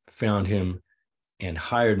 found him and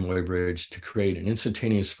hired Muybridge to create an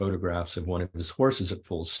instantaneous photographs of one of his horses at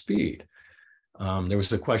full speed. There was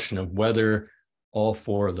the question of whether all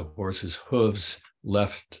 4 of the horse's hooves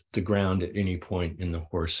left the ground at any point in the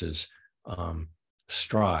horse's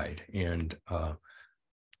stride. And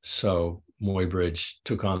so Muybridge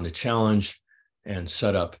took on the challenge and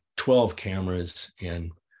set up 12 cameras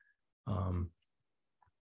and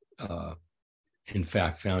in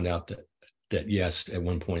fact found out that yes, at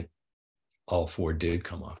one point, all 4 did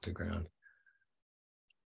come off the ground.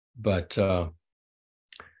 But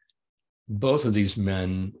both of these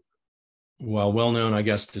men, while well known, I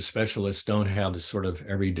guess, to specialists, don't have the sort of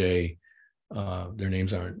everyday, their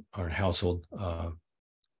names aren't household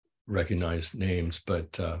recognized names,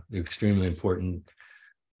 but they're extremely important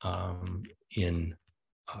in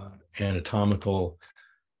anatomical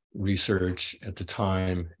research at the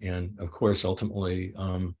time, and of course, ultimately,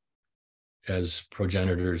 as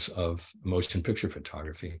progenitors of motion picture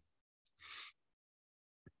photography.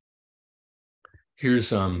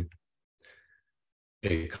 Here's a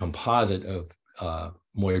composite of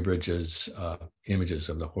Muybridge's images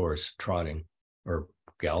of the horse trotting or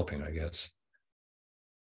galloping, I guess.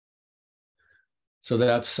 So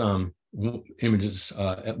that's images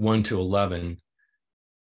at 1 to 11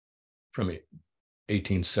 from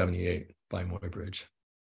 1878 by Muybridge.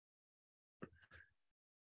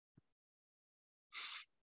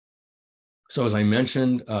 So as I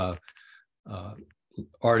mentioned,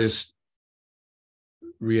 artists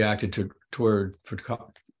reacted to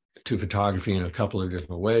photography in a couple of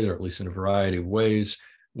different ways, or at least in a variety of ways.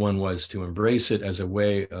 One was to embrace it as a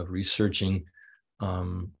way of researching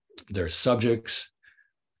their subjects.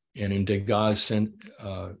 And in Degas'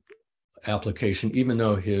 application, even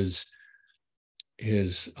though his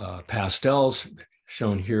pastels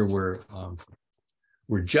shown here were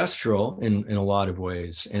gestural in a lot of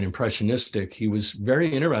ways and impressionistic, he was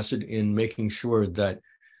very interested in making sure that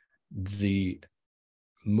the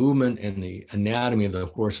movement and the anatomy of the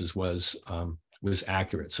horses was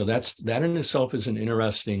accurate. So that in itself is an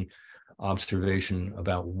interesting observation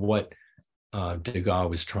about what Degas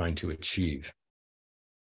was trying to achieve.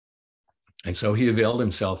 And so he availed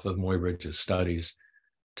himself of Muybridge's studies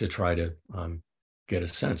to try to get a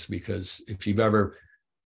sense, because if you've ever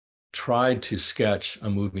tried to sketch a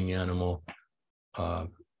moving animal.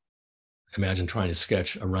 Imagine trying to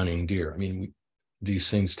sketch a running deer. I mean, these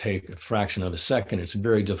things take a fraction of a second. It's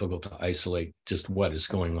very difficult to isolate just what is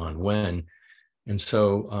going on when. And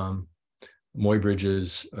so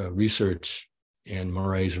Muybridge's research and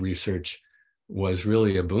Murray's research was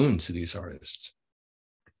really a boon to these artists.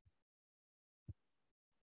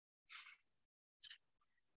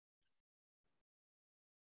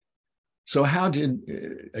 So how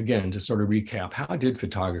did, again, to sort of recap, how did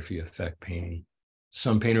photography affect painting?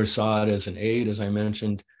 Some painters saw it as an aid, as I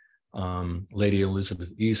mentioned. Lady Elizabeth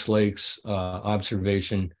Eastlake's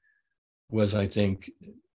observation was, I think,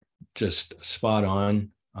 just spot on.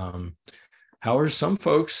 However, some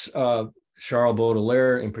folks, Charles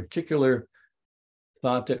Baudelaire in particular,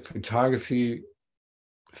 felt that photography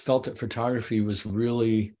was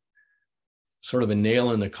really sort of a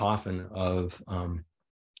nail in the coffin of,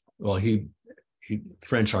 well, he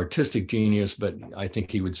French artistic genius, but I think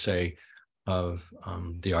he would say of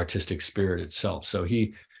the artistic spirit itself. So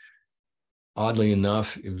he, oddly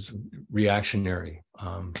enough, it was reactionary,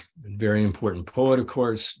 very important poet, of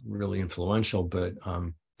course, really influential, but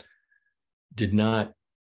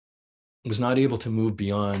was not able to move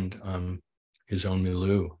beyond his own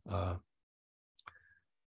milieu.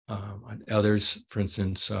 Others, for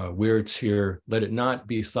instance, Weirtz here, let it not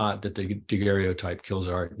be thought that the daguerreotype kills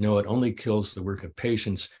art. No, it only kills the work of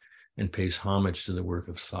patience and pays homage to the work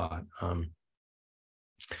of thought.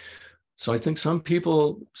 So I think some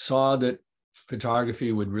people saw that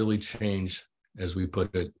photography would really change, as we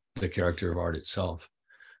put it, the character of art itself.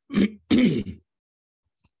 And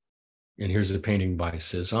here's a painting by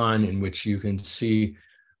Cezanne in which you can see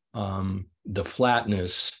the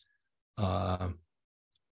flatness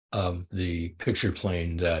of the picture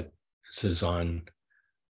plane that Cezanne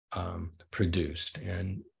produced.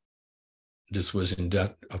 And this was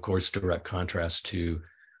of course, direct contrast to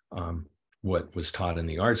what was taught in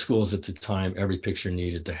the art schools at the time. Every picture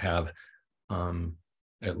needed to have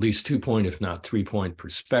at least 2-point, if not 3-point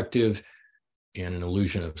perspective and an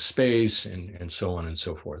illusion of space and so on and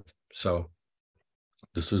so forth. So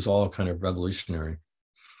this was all kind of revolutionary.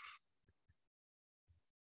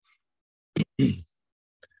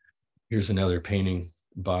 Here's another painting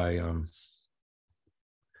by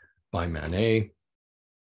Manet.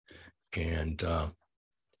 And I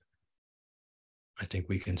think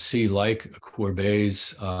we can see, like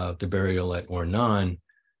Courbet's The Burial at Ornans,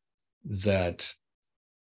 that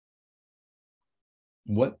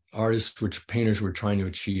what artists, which painters were trying to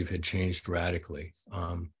achieve had changed radically.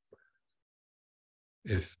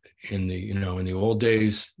 If in the old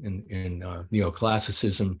days, in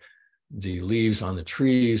neoclassicism, the leaves on the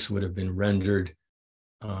trees would have been rendered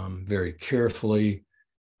very carefully.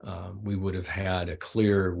 We would have had a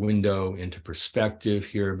clear window into perspective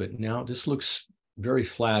here, but now this looks very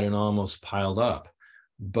flat and almost piled up.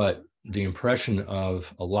 But the impression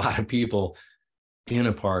of a lot of people in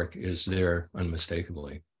a park is there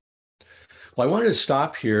unmistakably. Well, I wanted to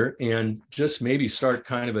stop here and just maybe start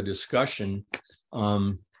kind of a discussion,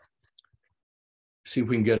 see if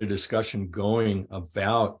we can get a discussion going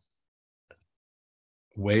about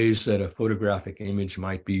ways that a photographic image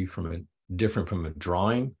might be different from a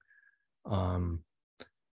drawing.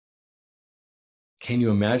 Can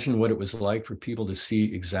you imagine what it was like for people to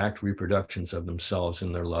see exact reproductions of themselves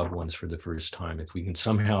and their loved ones for the first time? If we can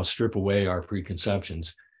somehow strip away our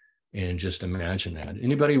preconceptions and just imagine that.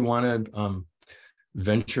 Anybody want to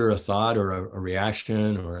venture a thought or a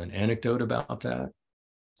reaction or an anecdote about that?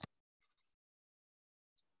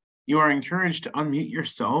 You are encouraged to unmute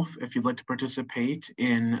yourself if you'd like to participate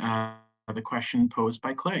in the question posed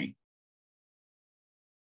by Clay.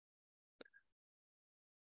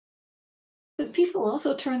 Could people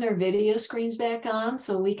also turn their video screens back on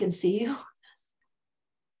so we can see you?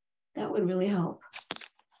 That would really help.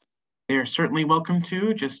 They're certainly welcome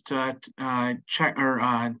to. Just check,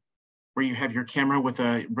 or where you have your camera with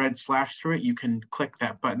a red slash through it, you can click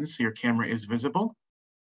that button so your camera is visible.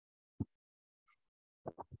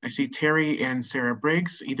 I see Terry and Sarah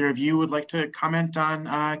Briggs. Either of you would like to comment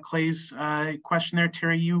on Clay's question there?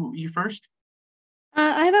 Terry, you first.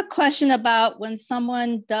 I have a question about when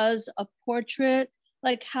someone does a portrait,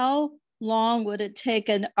 like how long would it take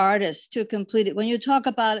an artist to complete it? When you talk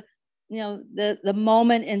about, the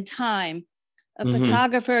moment in time, a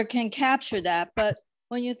photographer can capture that. But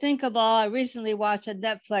when you think of I recently watched a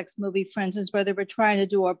Netflix movie, for instance, where they were trying to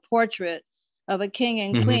do a portrait of a king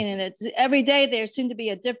and queen, and it's every day there seemed to be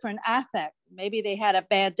a different affect. Maybe they had a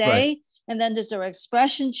bad day, right, and then there's their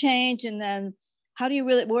expression change, and then how do you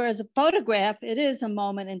really, whereas a photograph, it is a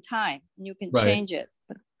moment in time and you can change it.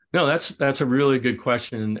 No, that's a really good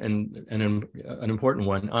question and an important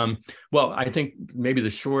one. Well, I think maybe the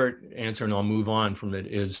short answer, and I'll move on from it,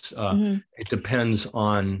 is it depends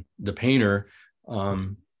on the painter,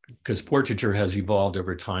 because portraiture has evolved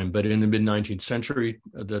over time. But in the mid-19th century,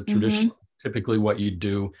 the tradition, typically what you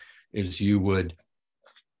do is you would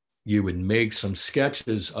make some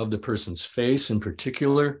sketches of the person's face in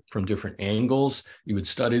particular from different angles. You would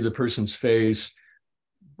study the person's face.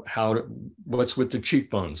 What's with the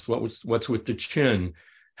cheekbones, what's with the chin,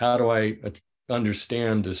 how do I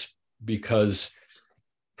understand this? Because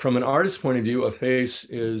from an artist's point of view, a face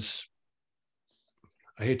is,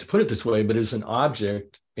 I hate to put it this way, but is an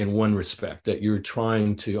object in one respect that you're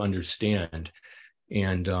trying to understand,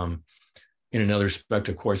 and in another respect,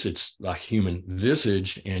 of course, it's a human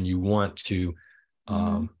visage and you want to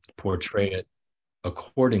portray it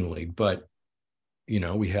accordingly. But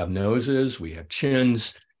we have noses, we have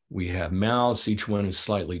chins, we have mouths, each one is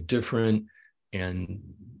slightly different. And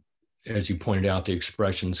as you pointed out, the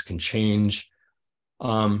expressions can change.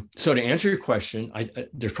 So to answer your question,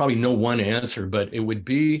 there's probably no one answer, but it would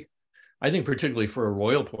be, I think particularly for a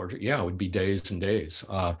royal portrait, yeah, it would be days and days.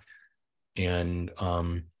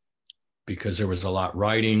 Because there was a lot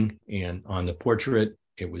writing, and on the portrait,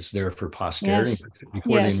 it was there for posterity. Yes.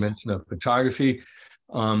 Before the invention of photography.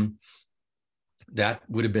 That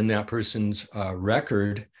would have been that person's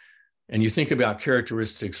record. And you think about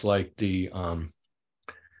characteristics like the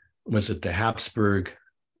Habsburg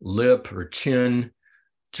lip or chin,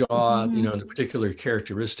 jaw, the particular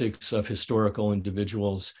characteristics of historical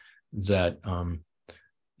individuals that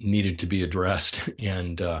needed to be addressed,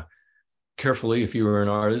 and carefully if you were an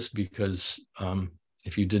artist, because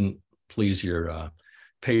if you didn't please your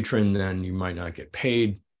patron, then you might not get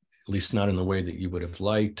paid, at least not in the way that you would have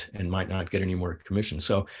liked, and might not get any more commission.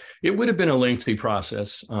 So it would have been a lengthy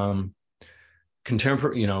process.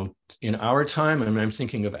 Contemporary, in our time, I'm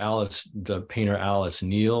thinking of the painter Alice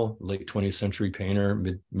Neal, late 20th century painter,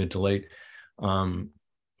 mid to late. I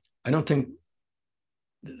don't think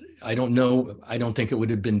it would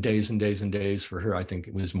have been days and days and days for her. I think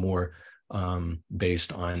it was more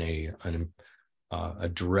based on a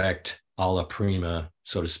direct a la prima,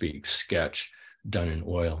 so to speak, sketch done in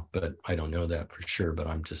oil, but I don't know that for sure, but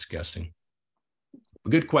I'm just guessing.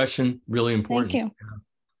 Good question, really important. Thank you.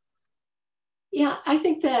 Yeah, I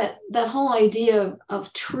think that whole idea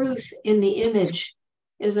of truth in the image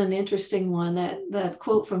is an interesting one, that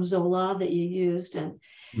quote from Zola that you used. And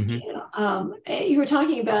you were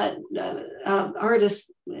talking about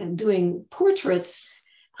artists doing portraits,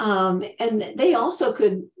 and they also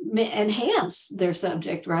could enhance their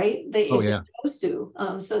subject, right? They chose to.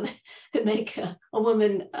 So they could make a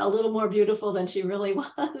woman a little more beautiful than she really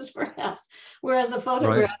was, perhaps. Whereas the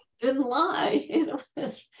photograph didn't lie. It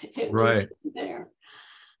was there.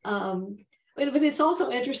 But it's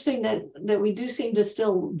also interesting that we do seem to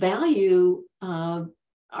still value our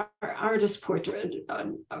artist portraits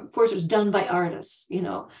done by artists.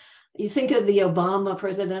 You think of the Obama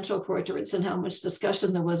presidential portraits and how much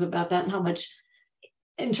discussion there was about that, and how much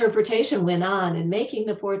interpretation went on in making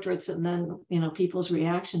the portraits, and then people's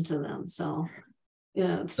reaction to them. So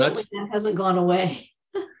certainly that hasn't gone away.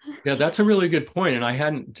 Yeah, that's a really good point, and I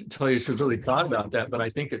hadn't, to tell you, really thought about that, but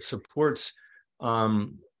I think it supports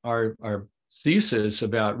our thesis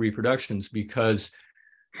about reproductions, because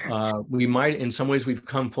we might, in some ways, we've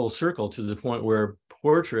come full circle to the point where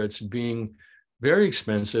portraits being very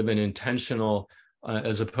expensive and intentional,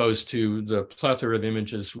 as opposed to the plethora of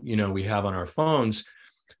images we have on our phones,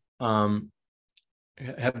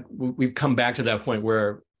 we've come back to that point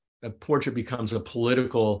where a portrait becomes a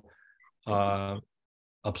political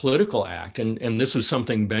act, and this was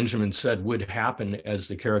something Benjamin said would happen as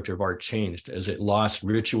the character of art changed. As it lost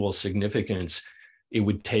ritual significance, it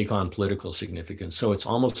would take on political significance. So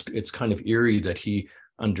it's kind of eerie that he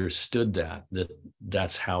understood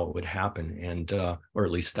that's how it would happen, and or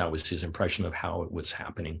at least that was his impression of how it was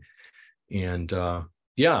happening. And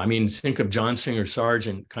think of John Singer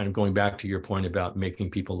Sargent, kind of going back to your point about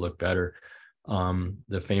making people look better.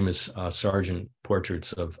 The famous Sargent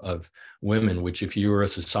portraits of women, which if you were a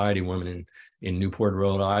society woman in Newport,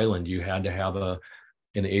 Rhode Island, you had to have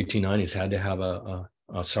in the 1890s, had to have a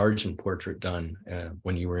Sargent portrait done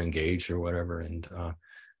when you were engaged or whatever. And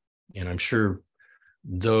I'm sure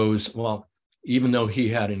even though he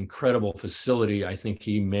had incredible facility, I think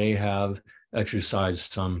he may have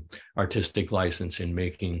exercised some artistic license in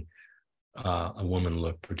making a woman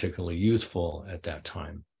look particularly youthful at that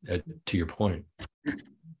time. To your point.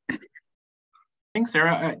 Thanks,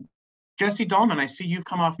 Sarah. Jesse Dahlman, I see you've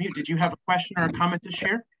come off mute. Did you have a question or a comment to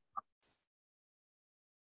share?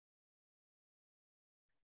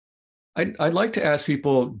 I'd like to ask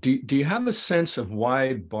people, do you have a sense of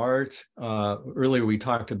why Barthes, earlier we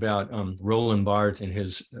talked about Roland Barthes and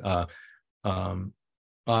his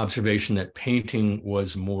observation that painting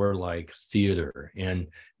was more like theater, and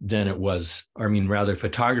then it was, I mean, rather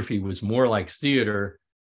photography was more like theater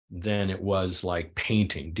than it was like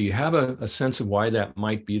painting. Do you have a sense of why that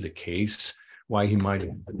might be the case? Why he might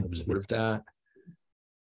have observed that?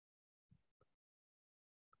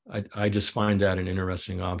 I just find that an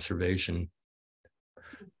interesting observation.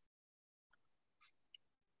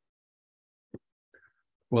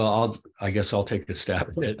 Well, I guess I'll take a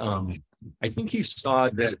stab at it. I think he saw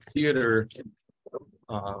that theater,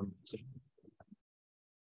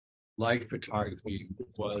 like photography,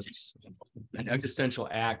 was an existential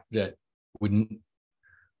act that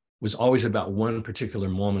was always about one particular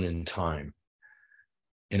moment in time.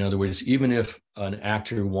 In other words, even if an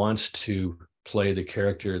actor wants to play the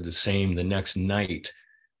character the same the next night,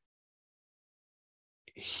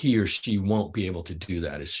 he or she won't be able to do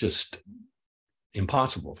that. It's just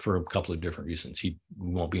impossible for a couple of different reasons. He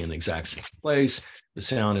won't be in the exact same place. The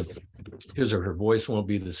sound of his or her voice won't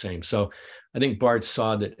be the same. So I think Barthes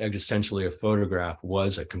saw that existentially a photograph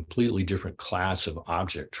was a completely different class of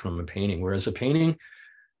object from a painting, whereas a painting,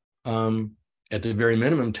 at the very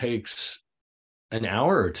minimum, takes an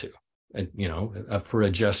hour or two, you know, for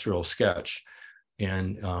a gestural sketch,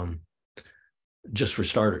 and just for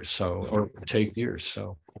starters. So, or take years.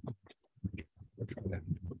 So.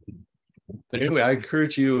 But anyway, I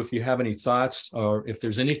encourage you, if you have any thoughts, or if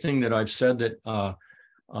there's anything that I've said that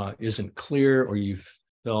isn't clear, or you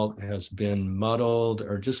felt has been muddled,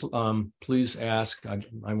 or just please ask.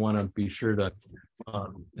 I want to be sure to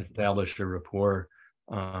establish a rapport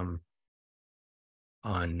on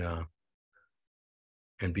and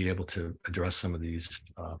be able to address some of these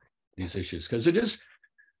issues, because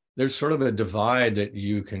there's sort of a divide that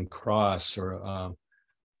you can cross, or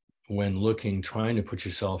when trying to put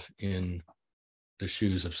yourself in the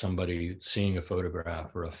shoes of somebody seeing a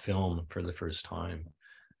photograph or a film for the first time,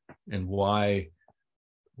 and why,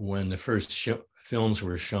 when the first films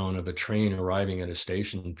were shown of a train arriving at a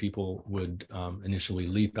station, people would initially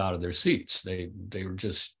leap out of their seats. They were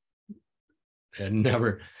just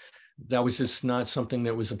that was just not something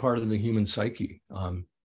that was a part of the human psyche,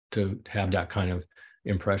 to have that kind of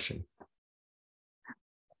impression.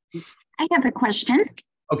 I have a question.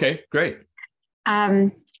 Okay, great. A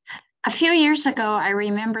few years ago, I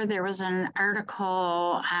remember there was an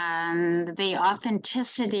article on the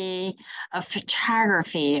authenticity of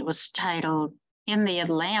photography. It was titled "In the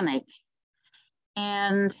Atlantic."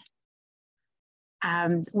 And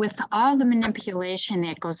with all the manipulation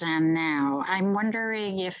that goes on now, I'm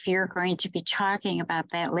wondering if you're going to be talking about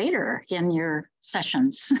that later in your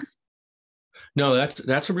sessions. No,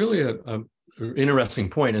 that's a really a interesting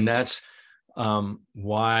point, and that's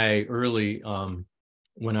why early,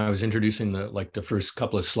 when I was introducing the first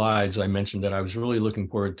couple of slides, I mentioned that I was really looking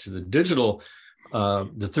forward to the digital,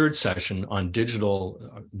 the third session on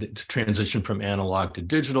digital, the transition from analog to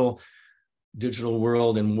digital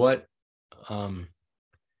world, and what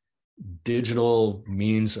digital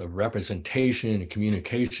means of representation and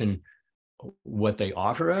communication, what they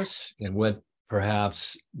offer us, and what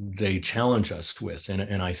perhaps they challenge us with.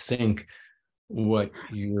 And I think what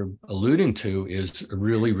you're alluding to is a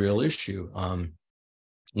really real issue. And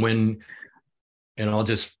I'll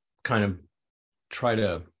just kind of try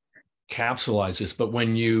to capsulize this, but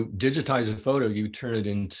when you digitize a photo, you turn it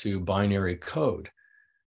into binary code.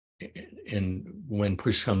 And when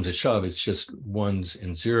push comes to shove, it's just ones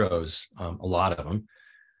and zeros, a lot of them.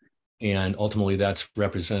 And ultimately that's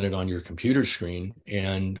represented on your computer screen.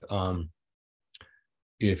 And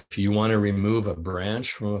if you want to remove a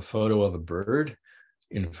branch from a photo of a bird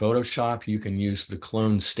in Photoshop, you can use the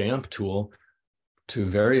clone stamp tool to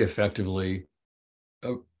very effectively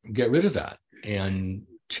get rid of that and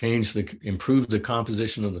improve the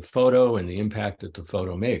composition of the photo and the impact that the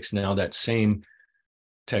photo makes. Now that same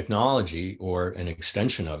technology, or an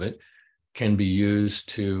extension of it, can be used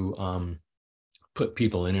to put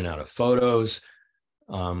people in and out of photos.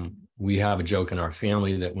 We have a joke in our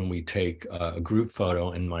family that when we take a group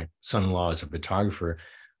photo, and my son-in-law is a photographer,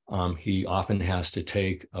 he often has to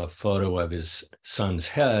take a photo of his son's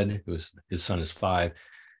head, his son is 5,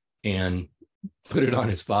 and put it on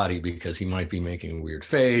his body because he might be making a weird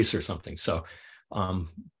face or something. So,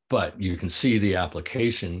 but you can see the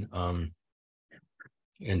application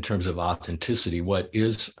in terms of authenticity, what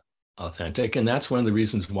is authentic. And that's one of the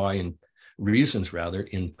reasons why in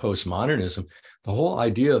postmodernism, the whole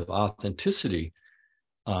idea of authenticity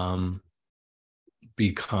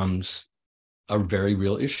becomes a very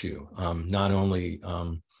real issue. Not only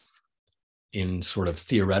in sort of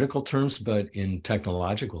theoretical terms, but in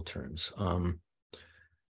technological terms.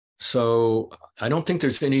 So I don't think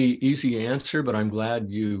there's any easy answer, but I'm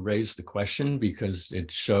glad you raised the question because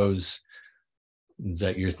it shows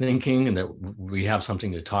that you're thinking and that we have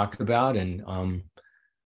something to talk about, and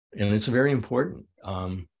it's very important.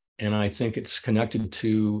 And I think it's connected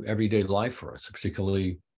to everyday life for us,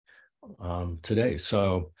 particularly today.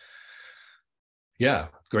 So yeah,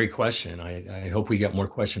 great question. I hope we get more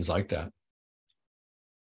questions like that.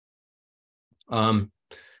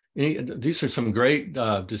 These are some great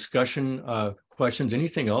discussion questions.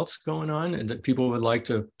 Anything else going on that people would like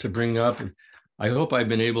to bring up? And I hope I've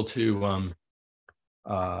been able to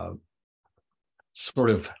I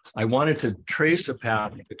wanted to trace the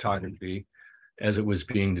path of photography as it was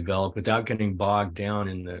being developed without getting bogged down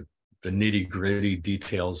in the nitty-gritty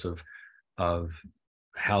details of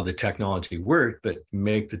how the technology worked, but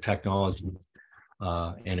make the technology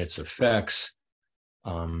and its effects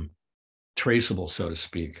traceable, so to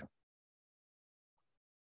speak.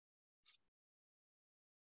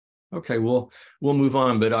 Okay, we'll move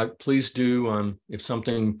on, but please do, if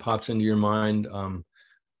something pops into your mind,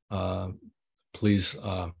 please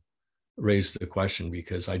raise the question,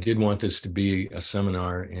 because I did want this to be a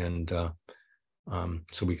seminar, and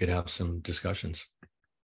so we could have some discussions.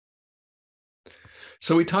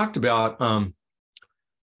 So we talked about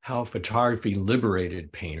how photography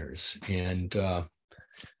liberated painters, and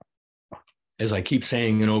as I keep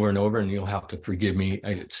saying it over and over, and you'll have to forgive me,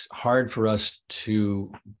 it's hard for us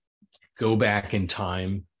to go back in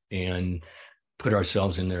time and put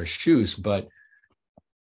ourselves in their shoes. But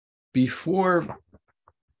before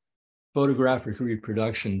photographic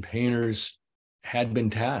reproduction, painters had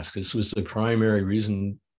been tasked. This was the primary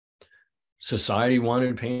reason society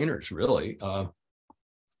wanted painters, really,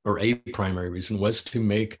 or a primary reason was to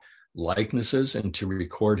make likenesses and to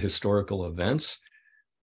record historical events.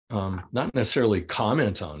 Not necessarily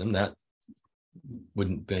comment on them, that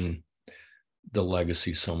wouldn't have been the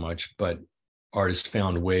legacy so much, but artists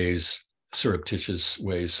found ways, surreptitious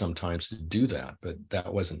ways sometimes to do that, but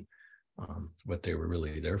that wasn't what they were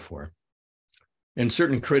really there for. And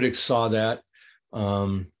certain critics saw that.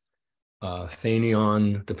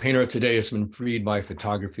 Faineon, the painter of today has been freed by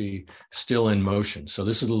photography still in motion. So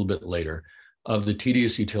this is a little bit later, of the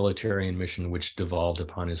tedious utilitarian mission which devolved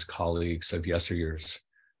upon his colleagues of yesteryears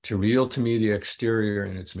to reveal to me the exterior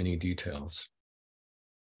and its many details.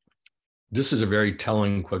 This is a very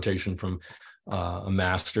telling quotation from a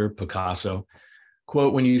master, Picasso.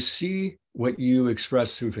 Quote, when you see what you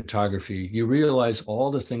express through photography, you realize all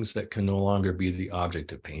the things that can no longer be the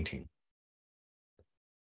object of painting.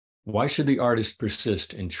 Why should the artist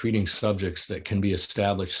persist in treating subjects that can be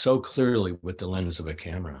established so clearly with the lens of a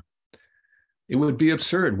camera? It would be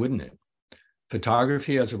absurd, wouldn't it?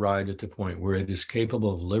 Photography has arrived at the point where it is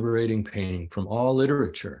capable of liberating painting from all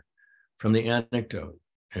literature, from the anecdote,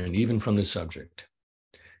 and even from the subject.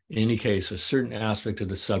 In any case, a certain aspect of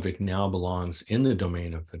the subject now belongs in the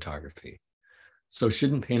domain of photography. So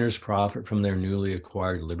shouldn't painters profit from their newly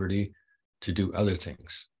acquired liberty to do other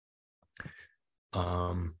things?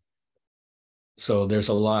 So there's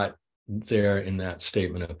a lot there in that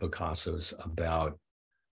statement of Picasso's about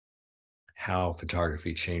how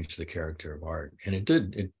photography changed the character of art. And it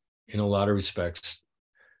did, in a lot of respects,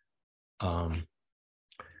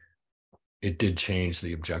 it did change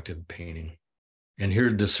the objective of painting. And here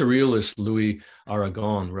the surrealist Louis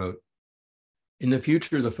Aragon wrote, in the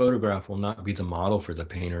future, the photograph will not be the model for the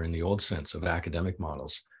painter in the old sense of academic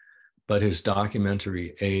models, but his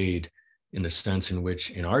documentary aid in the sense in which,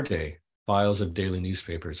 in our day, files of daily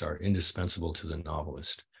newspapers are indispensable to the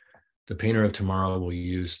novelist. The painter of tomorrow will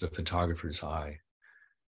use the photographer's eye.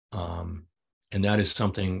 And that is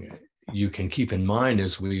something you can keep in mind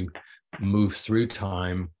as we move through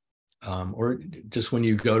time, or just when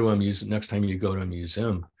you go to a museum, next time you go to a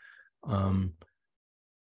museum,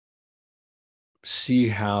 see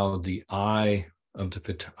how the eye of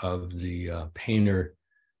the painter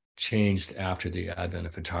changed after the advent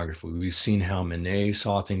of photography. We've seen how Manet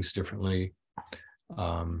saw things differently.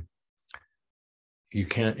 You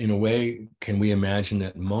can't, in a way, can we imagine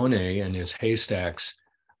that Monet and his haystacks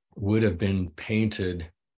would have been painted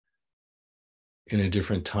in a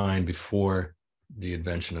different time before the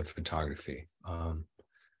invention of photography?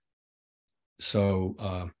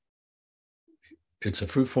 So it's a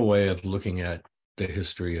fruitful way of looking at the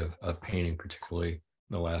history of painting, particularly in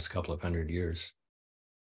the last couple of 100 years.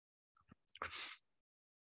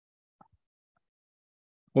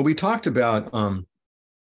 Well, we talked about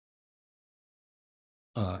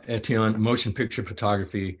Etienne, motion picture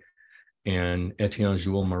photography, and Etienne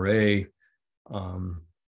Jules Marais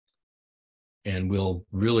and we'll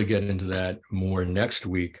really get into that more next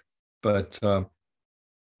week. But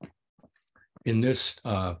in this,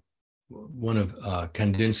 one of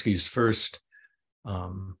Kandinsky's first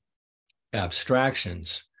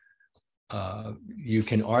abstractions, you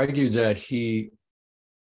can argue that he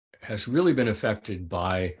has really been affected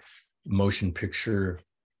by motion picture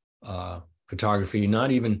photography,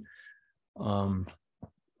 not even,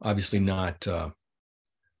 obviously not, I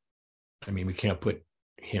mean, we can't put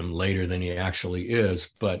him later than he actually is,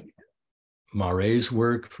 but Maret's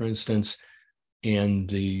work, for instance, and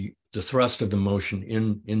the thrust of the motion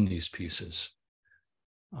in these pieces.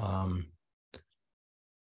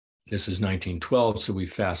 This is 1912, so we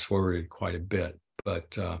fast forwarded quite a bit,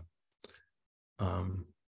 but an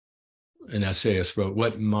essayist wrote,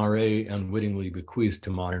 what Maret unwittingly bequeathed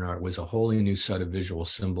to modern art was a wholly new set of visual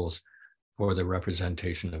symbols for the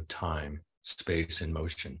representation of time, space, and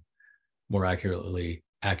motion. More accurately,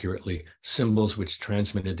 symbols which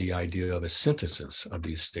transmitted the idea of a synthesis of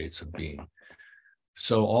these states of being.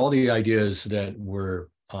 So all the ideas that were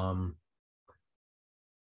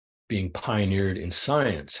being pioneered in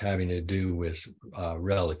science, having to do with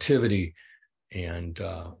relativity and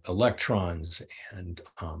electrons and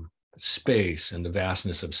space and the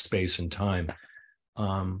vastness of space and time,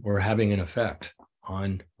 were having an effect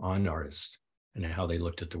on artists and how they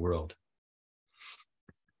looked at the world.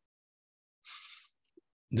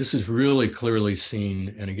 This is really clearly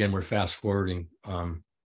seen, and again, we're fast forwarding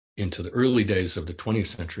into the early days of the 20th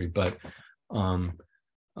century, but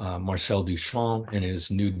Marcel Duchamp in his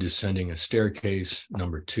Nude Descending a Staircase,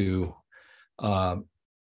 #2,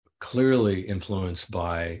 clearly influenced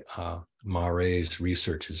by Maret's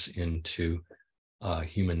researches into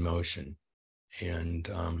human motion. And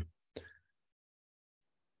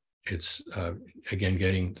it's,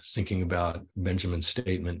 again, thinking about Benjamin's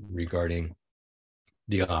statement regarding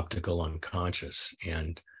the optical unconscious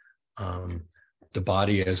and the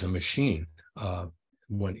body as a machine.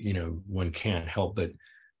 One can't help but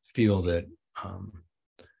feel that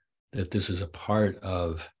that this is a part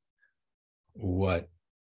of what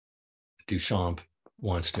Duchamp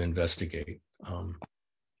wants to investigate.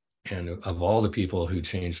 And of all the people who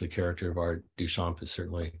changed the character of art, Duchamp is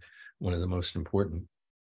certainly one of the most important.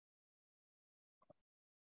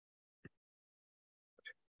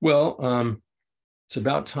 Well, it's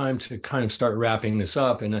about time to kind of start wrapping this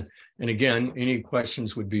up. And again, any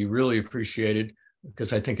questions would be really appreciated,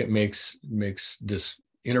 because I think it makes this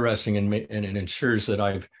interesting and it ensures that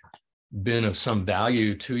I've been of some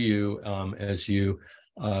value to you as you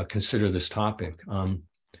consider this topic.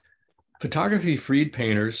 Photography freed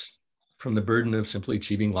painters from the burden of simply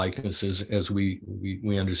achieving likenesses, as we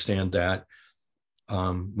understand that.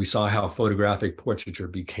 We saw how photographic portraiture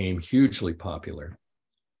became hugely popular.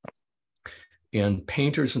 And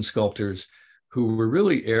painters and sculptors who were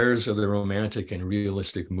really heirs of the romantic and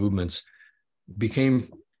realistic movements became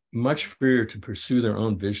much freer to pursue their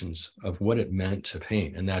own visions of what it meant to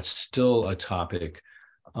paint. And that's still a topic.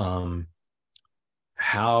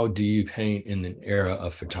 How do you paint in an era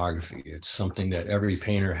of photography? It's something that every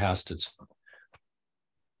painter has to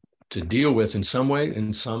deal with in some way,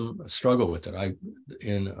 and some struggle with it.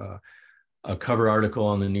 In a cover article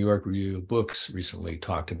on the New York Review of Books recently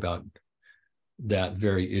talked about that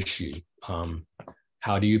very issue.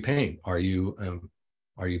 How do you paint? Are you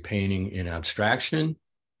painting in abstraction,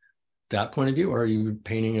 that point of view, or are you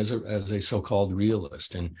painting as a so-called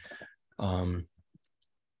realist? And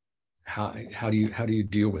how do you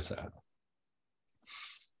deal with that?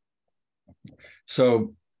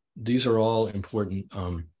 So these are all important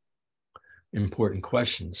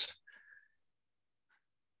questions.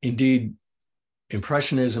 Indeed,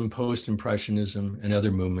 Impressionism, post-Impressionism, and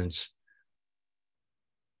other movements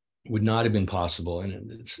would not have been possible, and I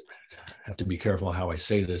have to be careful how I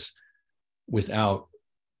say this, without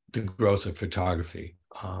the growth of photography.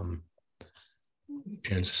 And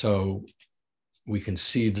so we can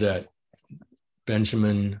see that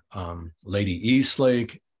Benjamin, Lady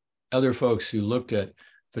Eastlake, other folks who looked at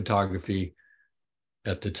photography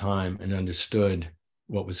at the time and understood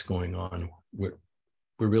what was going on were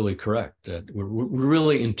really correct, that we're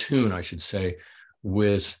really in tune, I should say,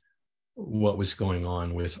 with what was going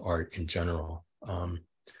on with art in general.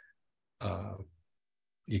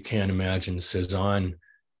 You can't imagine Cézanne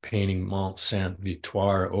painting Mont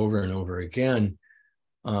Sainte-Victoire over and over again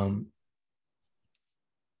when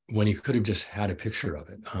he could have just had a picture of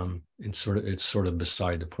it. It's sort of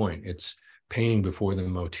beside the point. It's painting before the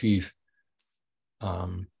motif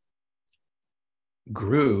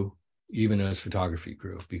grew, even as photography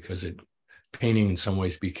grew, because painting in some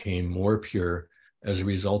ways became more pure as a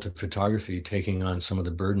result of photography taking on some of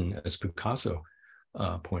the burden, as Picasso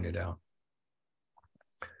pointed out.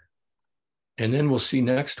 And then we'll see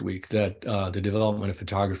next week that the development of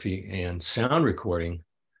photography and sound recording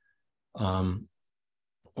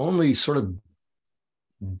only sort of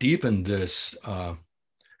deepened this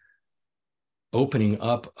opening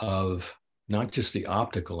up of not just the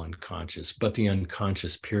optical unconscious, but the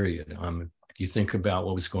unconscious period. You think about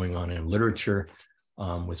what was going on in literature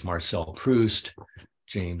with Marcel Proust,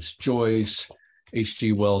 James Joyce,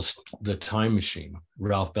 H.G. Wells' The Time Machine,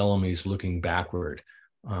 Ralph Bellamy's Looking Backward,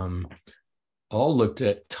 all looked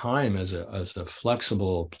at time as a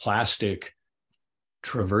flexible, plastic,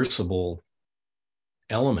 traversable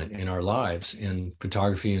element in our lives, and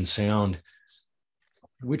photography and sound,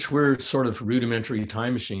 which were sort of rudimentary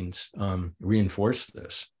time machines, reinforce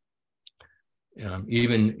this.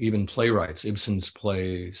 Even playwrights, Ibsen's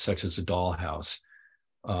play such as The Dollhouse,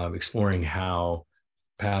 exploring how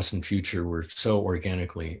past and future were so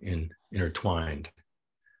organically intertwined.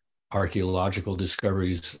 Archaeological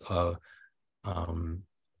discoveries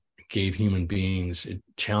gave human beings, it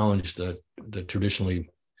challenged the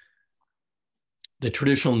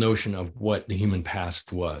traditional notion of what the human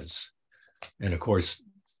past was. And of course,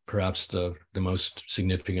 perhaps the most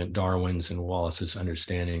significant, Darwin's and Wallace's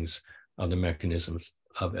understandings of the mechanisms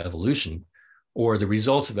of evolution, or the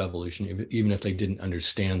results of evolution, even if they didn't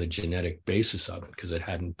understand the genetic basis of it, because it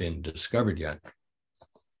hadn't been discovered yet.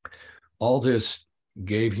 All this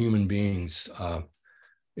gave human beings,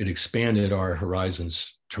 it expanded our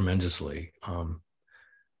horizons tremendously.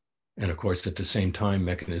 And of course, at the same time,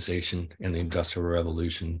 mechanization and the Industrial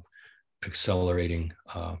Revolution accelerating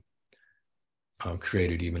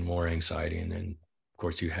created even more anxiety. And then, of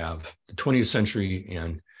course, you have the 20th century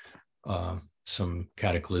and some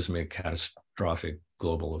cataclysmic, catastrophic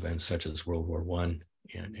global events such as World War I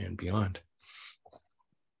and beyond.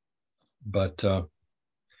 But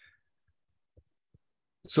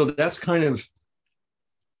so that's kind of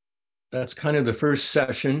the first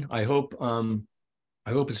session. I hope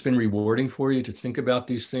it's been rewarding for you to think about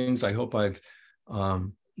these things. I hope I've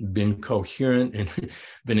been coherent and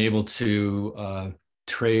been able to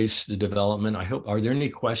trace the development. I hope, are there any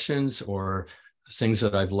questions or things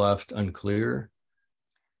that I've left unclear?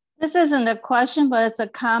 This isn't a question, but it's a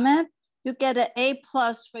comment. You get an A+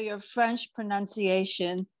 for your French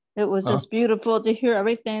pronunciation. It was just beautiful to hear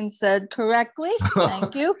everything said correctly.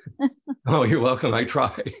 Thank you. Oh, you're welcome. I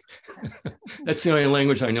try. That's the only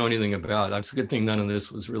language I know anything about. That's a good thing none of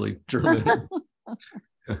this was really German.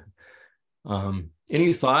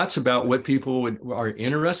 Any thoughts about what people are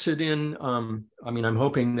interested in? I mean, I'm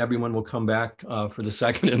hoping everyone will come back for the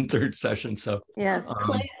second and third session. So yes.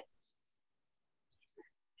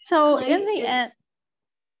 So in the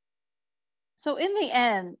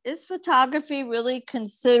end, is photography really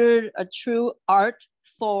considered a true art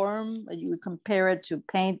form? You compare it to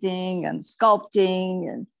painting and sculpting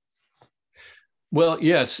and. Well,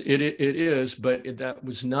 yes, it is, but that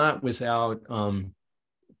was not without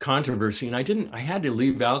controversy. And I had to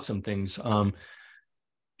leave out some things. And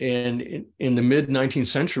in the mid 19th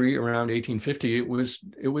century, around 1850, it was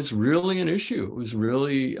really an issue. It was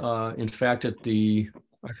really, in fact, at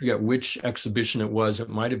I forget which exhibition it was. It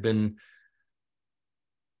might have been.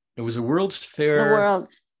 It was a World's Fair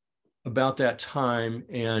about that time,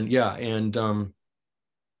 and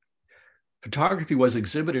photography was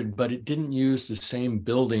exhibited, but it didn't use the same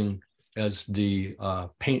building as the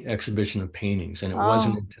paint exhibition of paintings, and it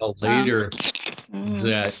wasn't until later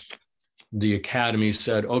that the Academy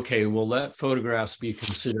said, "Okay, we'll let photographs be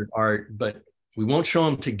considered art, but we won't show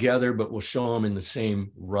them together, but we'll show them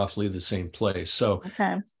in roughly the same place." So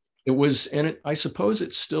it was, and I suppose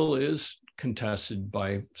it still is contested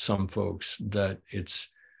by some folks that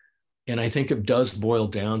and I think it does boil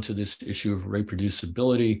down to this issue of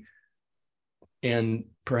reproducibility and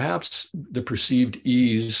perhaps the perceived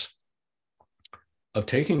ease of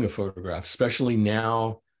taking a photograph, especially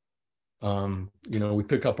now. We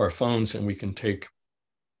pick up our phones and we can take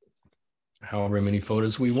however many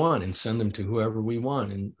photos we want and send them to whoever we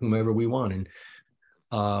want and whomever we want.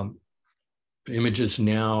 And images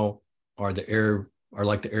now are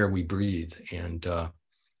like the air we breathe. And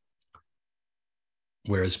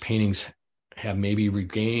whereas paintings have maybe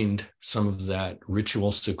regained some of that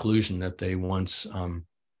ritual seclusion that they once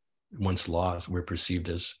lost, were perceived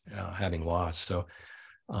as having lost. So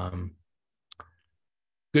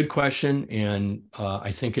good question. And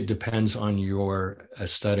I think it depends on your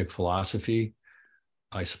aesthetic philosophy.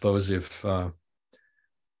 I suppose if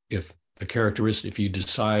you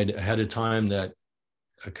decide ahead of time that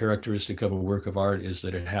a characteristic of a work of art is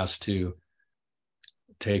that it has to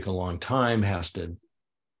take a long time, has to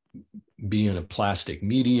be in a plastic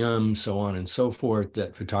medium, so on and so forth,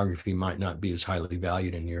 that photography might not be as highly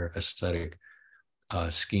valued in your aesthetic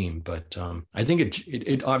scheme. But I think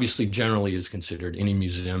it obviously generally is considered. Any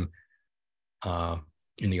museum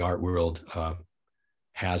in the art world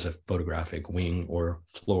has a photographic wing or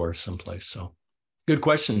floor someplace. So good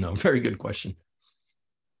question, though. Very good question.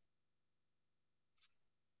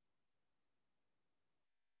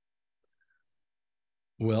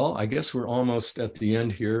 Well, I guess we're almost at the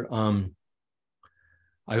end here.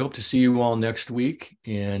 I hope to see you all next week.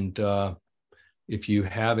 And if you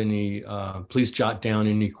have any, please jot down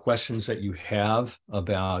any questions that you have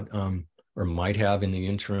about or might have in the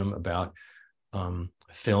interim about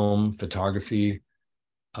film, photography,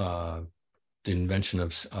 the invention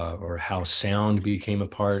of or how sound became a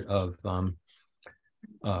part of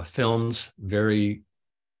films. Very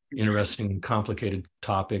interesting, complicated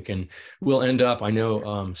topic. And we'll end up, I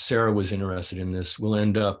know Sarah was interested in this, we'll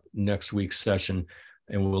end up next week's session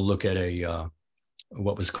and we'll look at a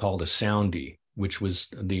what was called a soundy, which was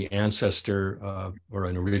the ancestor or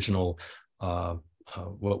an original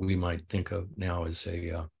what we might think of now as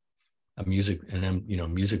a music and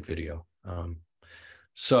music video.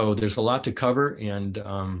 So there's a lot to cover, and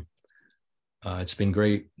it's been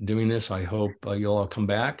great doing this. I hope you'll all come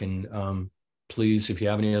back, and please, if you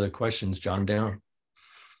have any other questions, jot them down.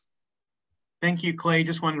 Thank you, Clay.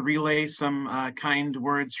 Just wanted to relay some kind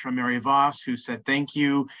words from Mary Voss, who said thank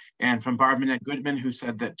you, and from Barb Minette Goodman, who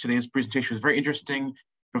said that today's presentation was very interesting,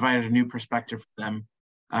 provided a new perspective for them.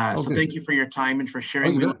 So thank you for your time and for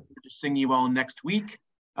sharing. We look forward to seeing you all next week.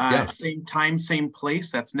 Same time, same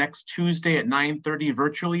place. That's next Tuesday at 9:30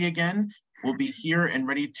 virtually again. We'll be here and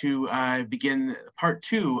ready to begin part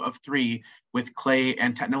 2 of 3 with Clay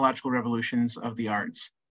and technological revolutions of the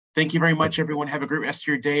arts. Thank you very much, everyone. Have a great rest of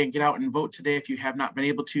your day, and get out and vote today if you have not been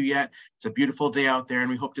able to yet. It's a beautiful day out there, and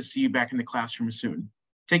we hope to see you back in the classroom soon.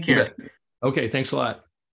 Take care. Okay, thanks a lot.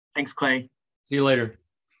 Thanks, Clay. See you later.